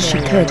fast as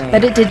she could,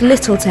 but it did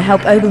little to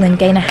help Oberlin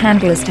gain a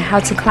handle as to how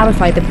to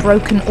clarify the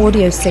broken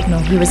audio signal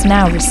he was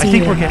now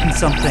receiving. I think we're getting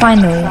something.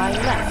 Finally,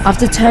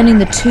 after turning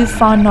the 2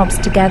 far knobs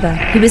together,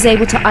 he was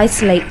able to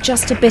isolate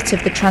just a bit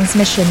of the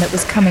transmission that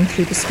was coming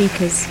through the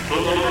speakers.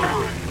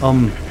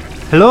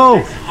 Hello?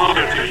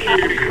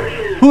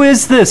 Who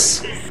is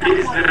this?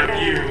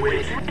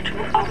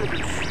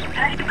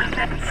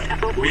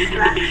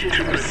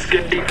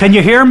 Can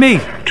you hear me?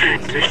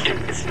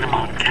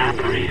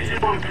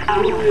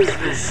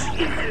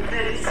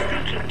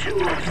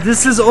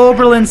 This is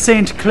Oberlin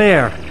St.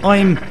 Clair.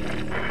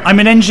 I'm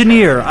an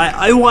engineer.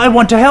 I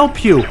want to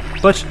help you,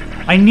 but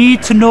I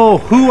need to know,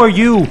 who are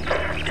you?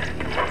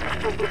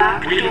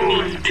 We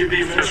need to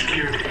be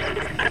rescued.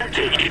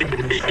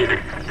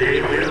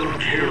 They will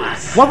kill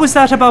us. What was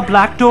that about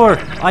Black Door?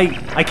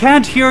 I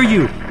can't hear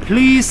you.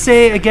 Please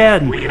say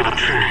again. We are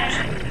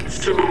trapped.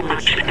 So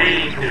much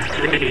pain.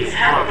 Please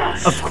help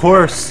us. Of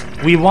course,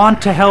 we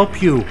want to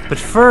help you. But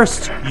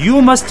first,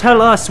 you must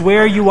tell us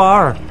where you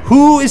are.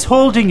 Who is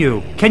holding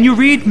you? Can you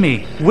read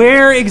me?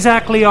 Where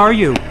exactly are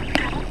you?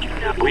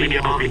 We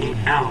are being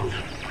held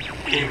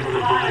in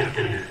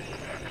Leviathan.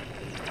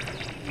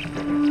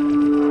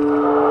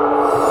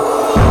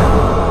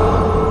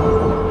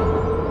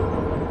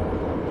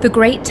 The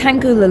great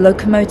Tangula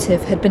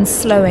locomotive had been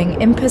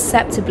slowing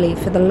imperceptibly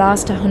for the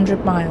last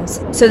 100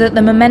 miles, so that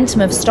the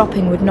momentum of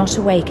stopping would not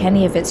awake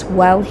any of its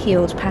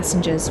well-heeled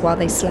passengers while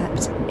they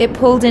slept. It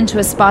pulled into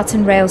a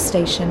Spartan rail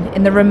station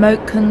in the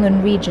remote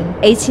Kunlun region,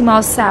 80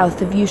 miles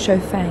south of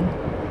Yushofeng.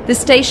 The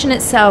station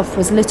itself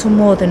was little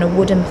more than a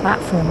wooden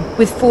platform,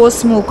 with 4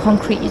 small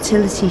concrete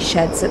utility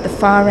sheds at the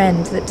far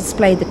end that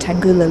displayed the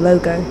Tangula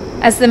logo.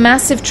 As the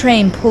massive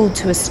train pulled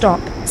to a stop,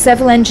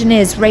 several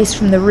engineers raced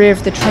from the rear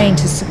of the train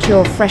to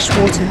secure fresh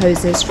water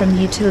hoses from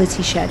the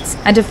utility sheds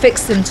and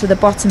affix them to the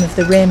bottom of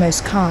the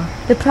rearmost car.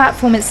 The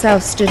platform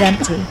itself stood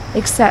empty,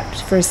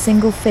 except for a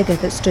single figure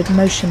that stood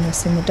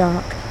motionless in the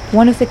dark.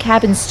 One of the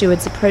cabin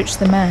stewards approached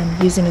the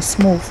man using a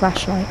small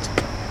flashlight.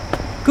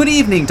 Good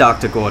evening,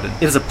 Dr. Gordon.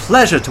 It is a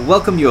pleasure to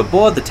welcome you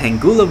aboard the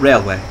Tangula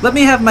Railway. Let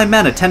me have my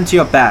men attend to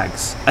your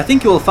bags. I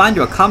think you will find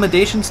your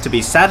accommodations to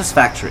be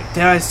satisfactory.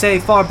 Dare I say,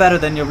 far better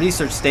than your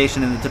research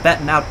station in the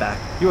Tibetan outback.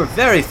 You are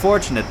very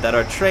fortunate that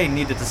our train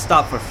needed to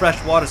stop for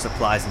fresh water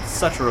supplies in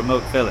such a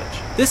remote village.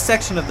 This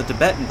section of the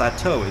Tibetan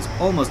plateau is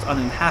almost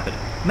uninhabited.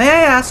 May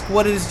I ask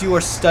what it is you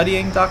are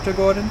studying, Dr.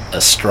 Gordon?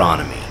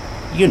 Astronomy.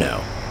 You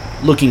know,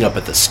 looking up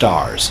at the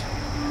stars.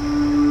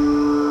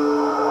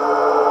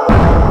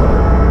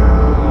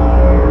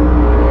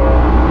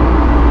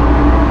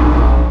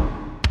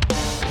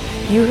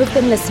 You have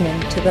been listening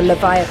to the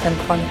Leviathan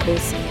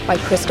Chronicles by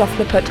Christoph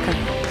Laputka.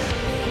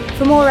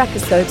 For more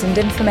episodes and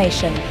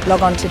information,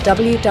 log on to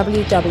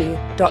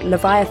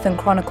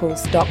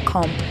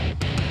www.leviathanchronicles.com.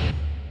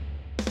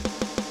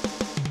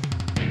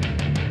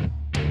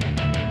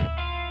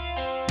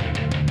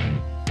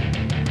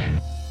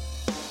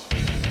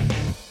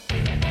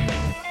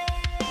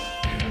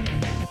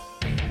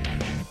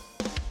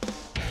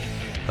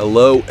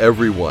 Hello,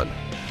 everyone.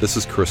 This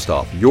is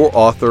Christoph, your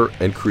author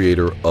and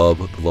creator of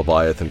the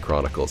Leviathan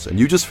Chronicles, and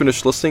you just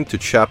finished listening to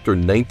Chapter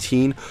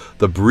 19,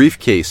 The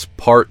Briefcase,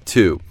 Part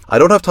 2. I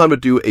don't have time to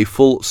do a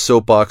full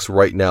soapbox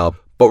right now,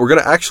 but we're going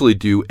to actually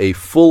do a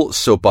full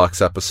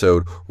soapbox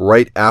episode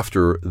right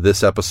after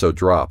this episode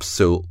drops,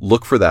 so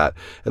look for that.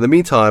 In the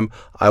meantime,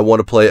 I want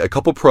to play a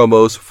couple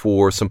promos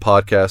for some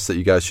podcasts that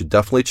you guys should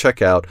definitely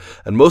check out,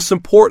 and most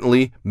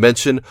importantly,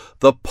 mention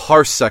the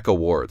Parsec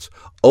Awards.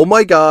 Oh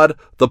my God,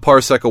 the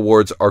Parsec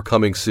Awards are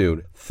coming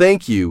soon.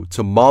 Thank you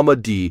to Mama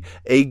D,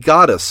 a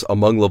goddess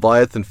among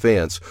Leviathan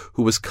fans,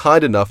 who was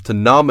kind enough to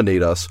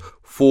nominate us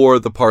for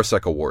the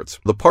Parsec Awards.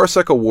 The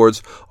Parsec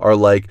Awards are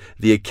like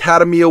the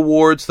Academy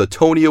Awards, the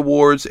Tony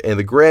Awards, and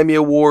the Grammy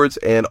Awards,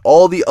 and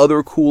all the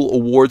other cool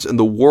awards in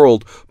the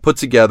world put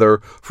together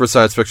for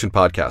science fiction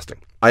podcasting.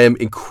 I am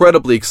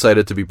incredibly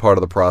excited to be part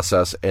of the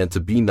process and to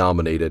be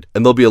nominated,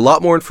 and there'll be a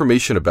lot more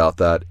information about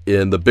that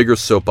in the bigger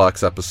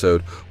soapbox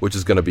episode, which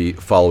is going to be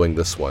following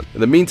this one. In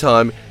the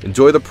meantime,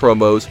 enjoy the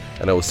promos,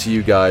 and I will see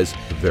you guys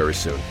very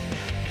soon.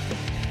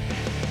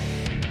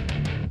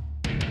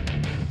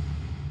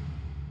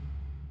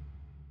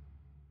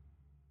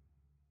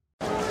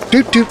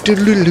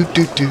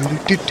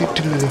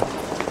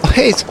 Oh,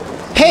 hey,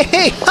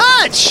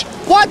 Hutch!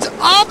 What's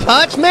up,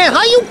 Hutch? Man,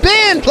 how you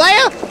been,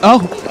 player?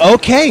 Oh,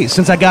 okay,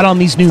 since I got on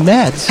these new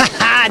meds.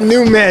 Haha,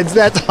 new meds,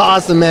 that's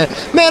awesome, man.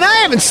 Man, I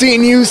haven't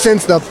seen you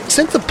since the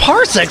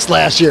Parsecs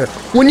last year,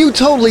 when you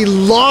totally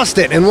lost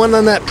it and went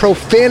on that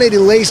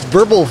profanity-laced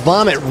verbal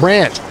vomit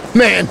rant.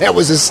 Man, that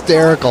was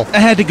hysterical. I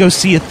had to go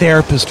see a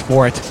therapist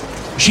for it.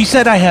 She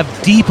said I have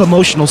deep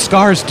emotional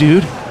scars,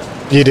 dude.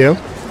 You do?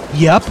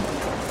 Yep.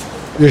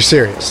 You're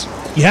serious?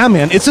 Yeah,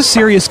 man, it's a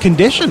serious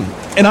condition.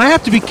 And I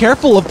have to be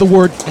careful of the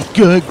word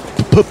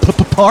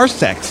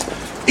parsecs.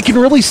 It can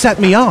really set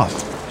me off.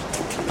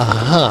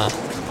 Uh-huh.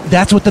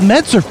 That's what the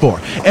meds are for.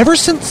 Ever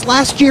since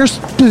last year's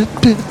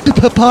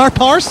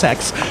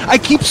parsecs, I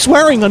keep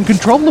swearing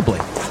uncontrollably.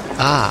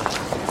 Ah.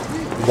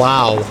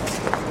 Wow.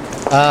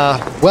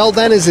 Well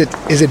then, is it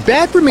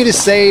bad for me to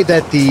say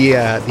that the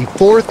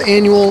 4th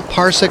annual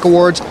Parsec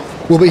Awards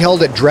will be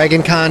held at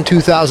DragonCon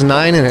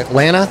 2009 in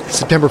Atlanta,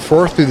 September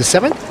 4th through the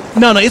 7th?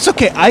 No, it's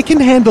okay. I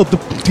can handle the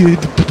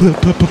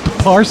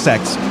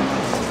parsecs.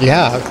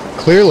 Yeah,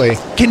 clearly.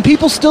 Can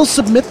people still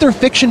submit their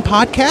fiction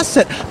podcasts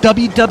at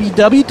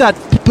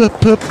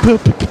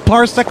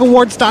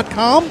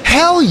www.parsecawards.com?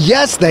 Hell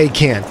yes, they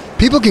can.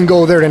 People can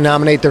go there to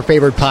nominate their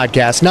favorite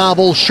podcast,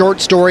 novel,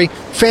 short story,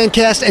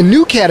 fancast, and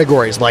new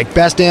categories like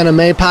Best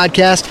Anime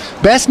Podcast,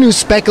 Best New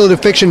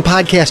Speculative Fiction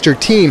Podcaster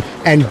Team,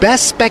 and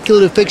Best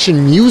Speculative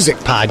Fiction Music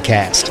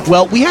Podcast.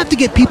 Well, we have to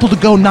get people to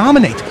go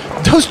nominate.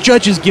 Those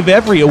judges give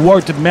every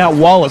award to Matt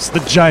Wallace,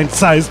 the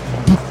giant-sized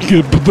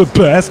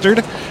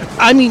bastard.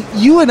 I mean,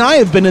 you and I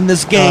have been in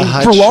this game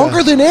for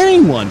longer than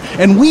anyone,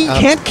 and we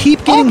can't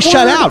keep getting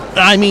shut out.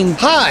 I mean...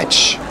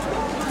 Hutch!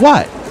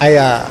 What?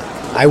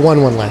 I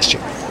won one last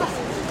year.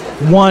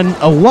 Won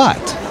a what?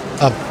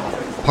 A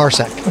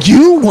parsec.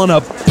 You won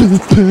a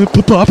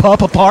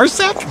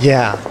parsec?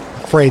 Yeah,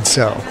 afraid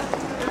so.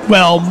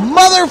 Well,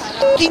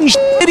 motherfucking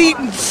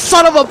shit-eating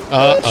son of a...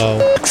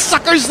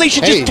 suckers, they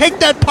should just take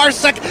that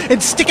parsec and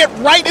stick it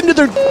right into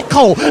their dick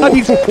hole. I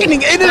mean, fucking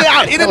in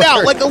and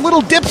out, like a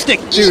little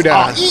dipstick. Dude,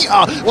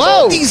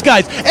 whoa. These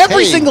guys,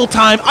 every single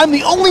time, I'm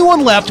the only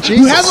one left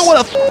who hasn't won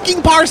a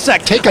fucking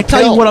parsec. I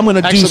tell you what I'm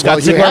going to do,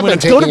 Scott Ziegler. I'm going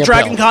to go to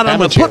Dragon Con and I'm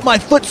going to put my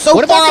foot so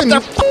far up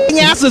their fucking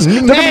asses that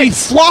I'm going to be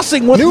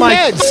flossing with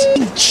my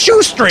fucking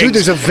shoestrings. Dude,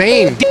 there's a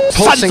vein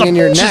pulsing in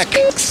your neck,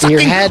 in your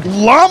head.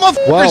 Llama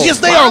fuckers, yes,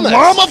 they are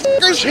llama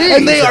fuckers,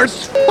 and they are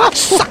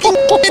sucking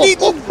and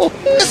eating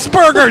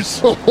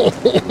burgers. Oh,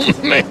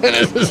 man,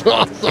 this is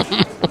awesome.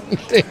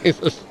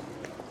 Jesus.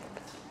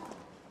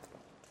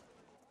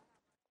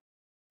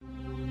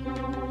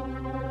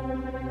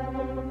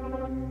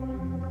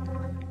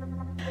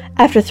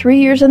 After 3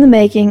 years in the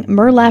making,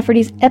 Mur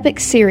Lafferty's epic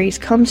series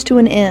comes to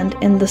an end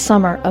in the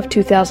summer of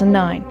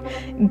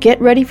 2009. Get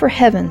ready for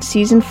Heaven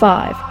Season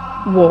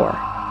 5, War.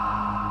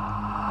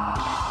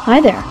 Hi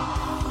there,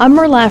 I'm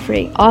Mur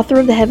Lafferty, author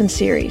of the Heaven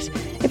series.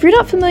 If you're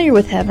not familiar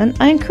with Heaven,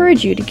 I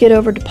encourage you to get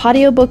over to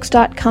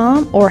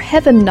podiobooks.com or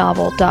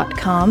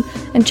heavennovel.com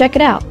and check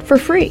it out for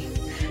free.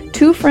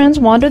 Two friends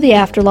wander the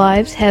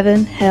afterlives,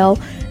 heaven, hell,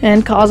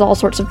 and cause all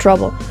sorts of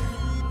trouble.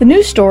 The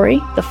new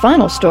story, the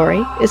final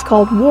story, is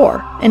called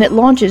War, and it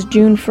launches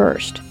June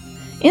 1st.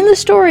 In the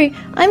story,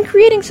 I'm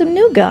creating some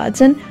new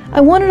gods, and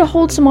I wanted to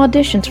hold some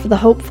auditions for the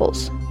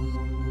hopefuls.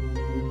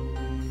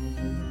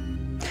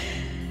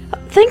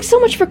 Thanks so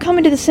much for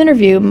coming to this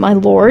interview, my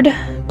lord.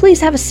 Please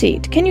have a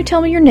seat. Can you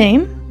tell me your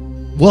name?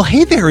 Well,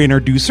 hey there,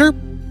 introducer.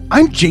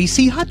 I'm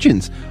J.C.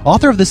 Hutchins,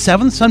 author of the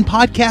Seventh Son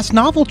podcast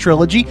novel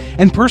trilogy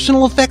and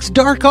Personal Effects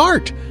Dark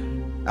Art.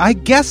 I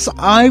guess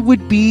I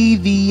would be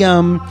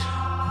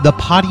the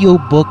Patio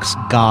Books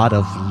God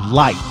of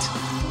Light,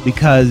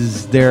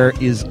 because there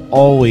is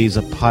always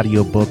a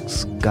Patio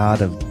Books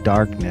God of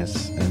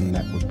Darkness, and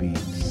that would be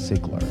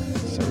Ziegler.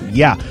 So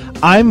yeah,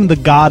 I'm the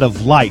God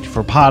of Light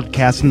for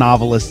podcast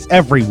novelists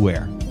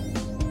everywhere.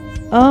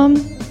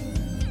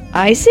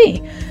 I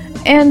see.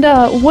 And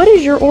what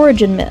is your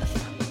origin myth?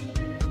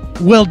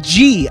 Well,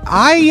 gee,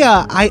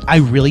 I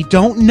really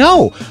don't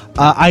know.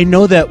 I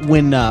know that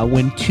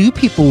when two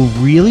people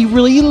really,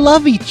 really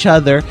love each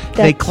other,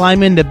 they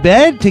climb into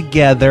bed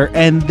together,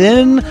 and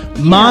then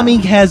mommy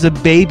has a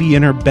baby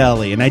in her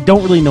belly, and I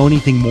don't really know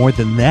anything more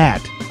than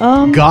that.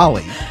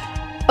 Golly.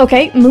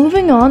 Okay,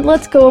 moving on,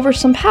 let's go over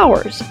some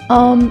powers.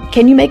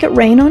 Can you make it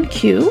rain on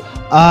cue?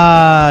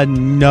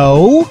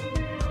 No.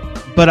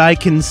 But I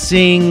can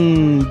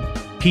sing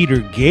Peter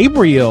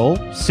Gabriel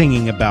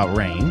singing about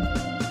rain.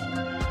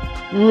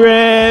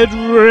 Red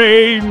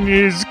rain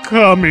is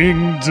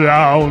coming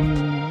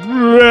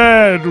down.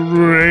 Red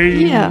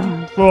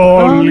rain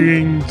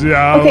falling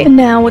down. Okay,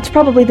 now it's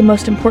probably the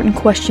most important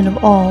question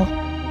of all.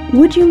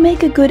 Would you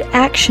make a good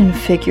action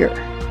figure?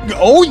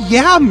 Oh,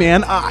 yeah,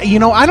 man.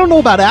 I don't know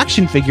about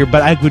action figure,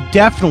 but I would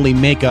definitely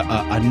make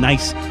a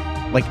nice,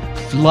 like,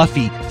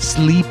 fluffy,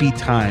 sleepy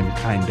time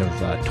kind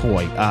of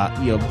toy.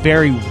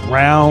 Very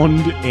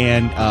round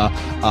and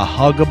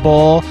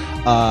huggable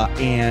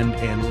and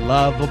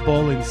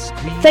lovable and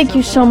squeezable. Thank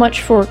you so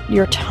much for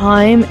your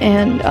time,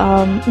 and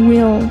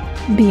we'll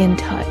be in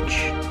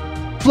touch.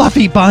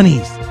 Fluffy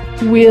bunnies!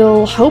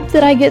 We'll hope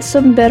that I get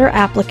some better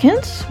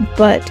applicants,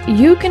 but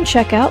you can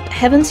check out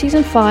Heaven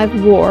Season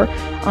 5 War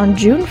on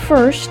June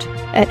 1st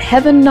at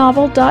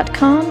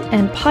heavennovel.com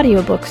and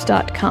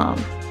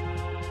podiobooks.com.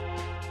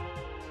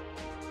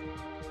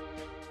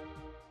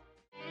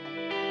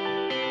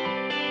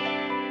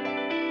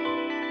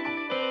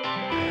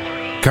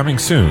 Coming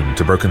soon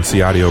to Broken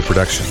Sea Audio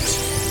Productions.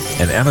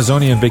 An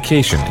Amazonian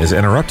vacation is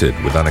interrupted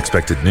with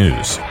unexpected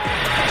news.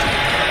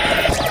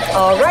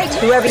 All right,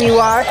 whoever you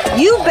are,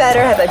 you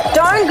better have a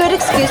darn good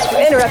excuse for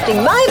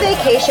interrupting my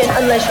vacation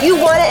unless you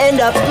want to end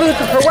up food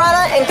for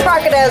piranha and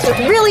crocodiles with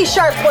really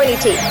sharp pointy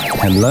teeth.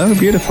 Hello,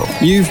 beautiful.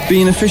 You've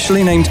been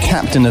officially named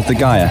captain of the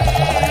Gaia.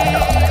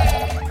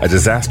 A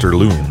disaster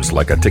looms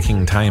like a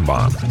ticking time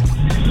bomb.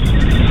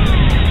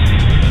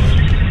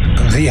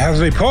 He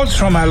has reports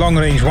from our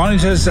long-range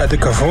monitors that the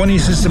Cavoni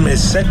system is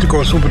set to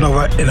go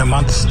supernova in a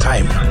month's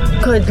time.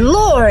 Good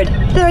Lord!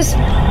 There's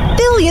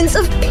billions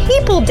of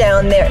people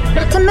down there,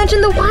 not to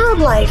mention the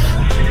wildlife.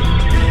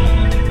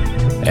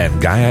 And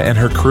Gaia and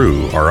her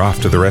crew are off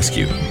to the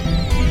rescue.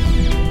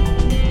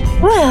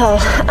 Well,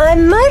 I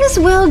might as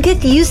well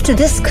get used to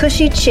this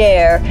cushy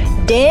chair.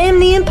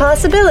 Damn the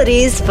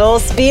impossibilities. Full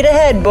speed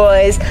ahead,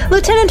 boys.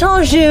 Lieutenant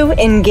Anjou,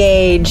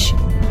 engage.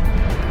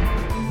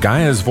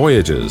 Gaia's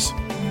Voyages.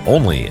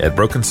 Only at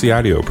Broken Sea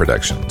Audio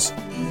Productions.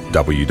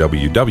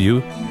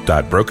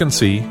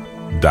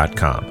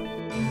 www.brokensea.com.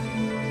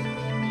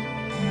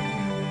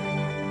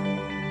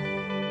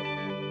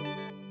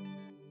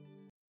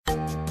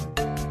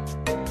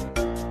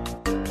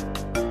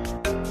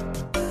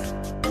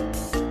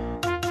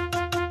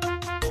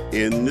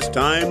 In this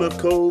time of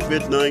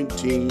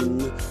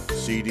COVID-19,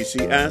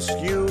 CDC asks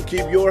you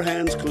keep your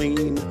hands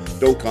clean.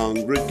 Don't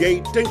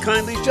congregate and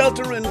kindly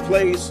shelter in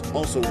place.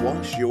 Also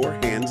wash your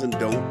hands and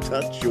don't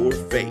touch your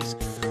face.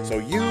 So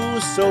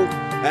use soap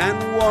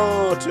and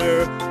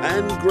water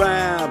and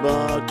grab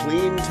a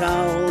clean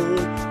towel.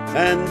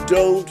 And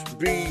don't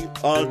be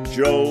a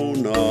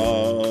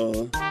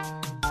Jonah.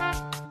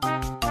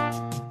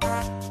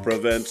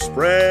 Prevent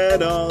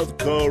spread of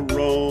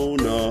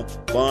corona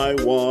by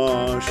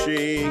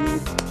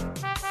washing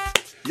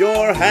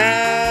your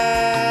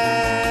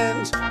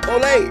hands.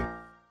 Olé!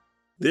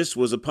 This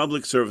was a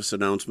public service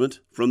announcement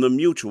from the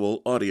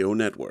Mutual Audio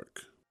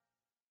Network.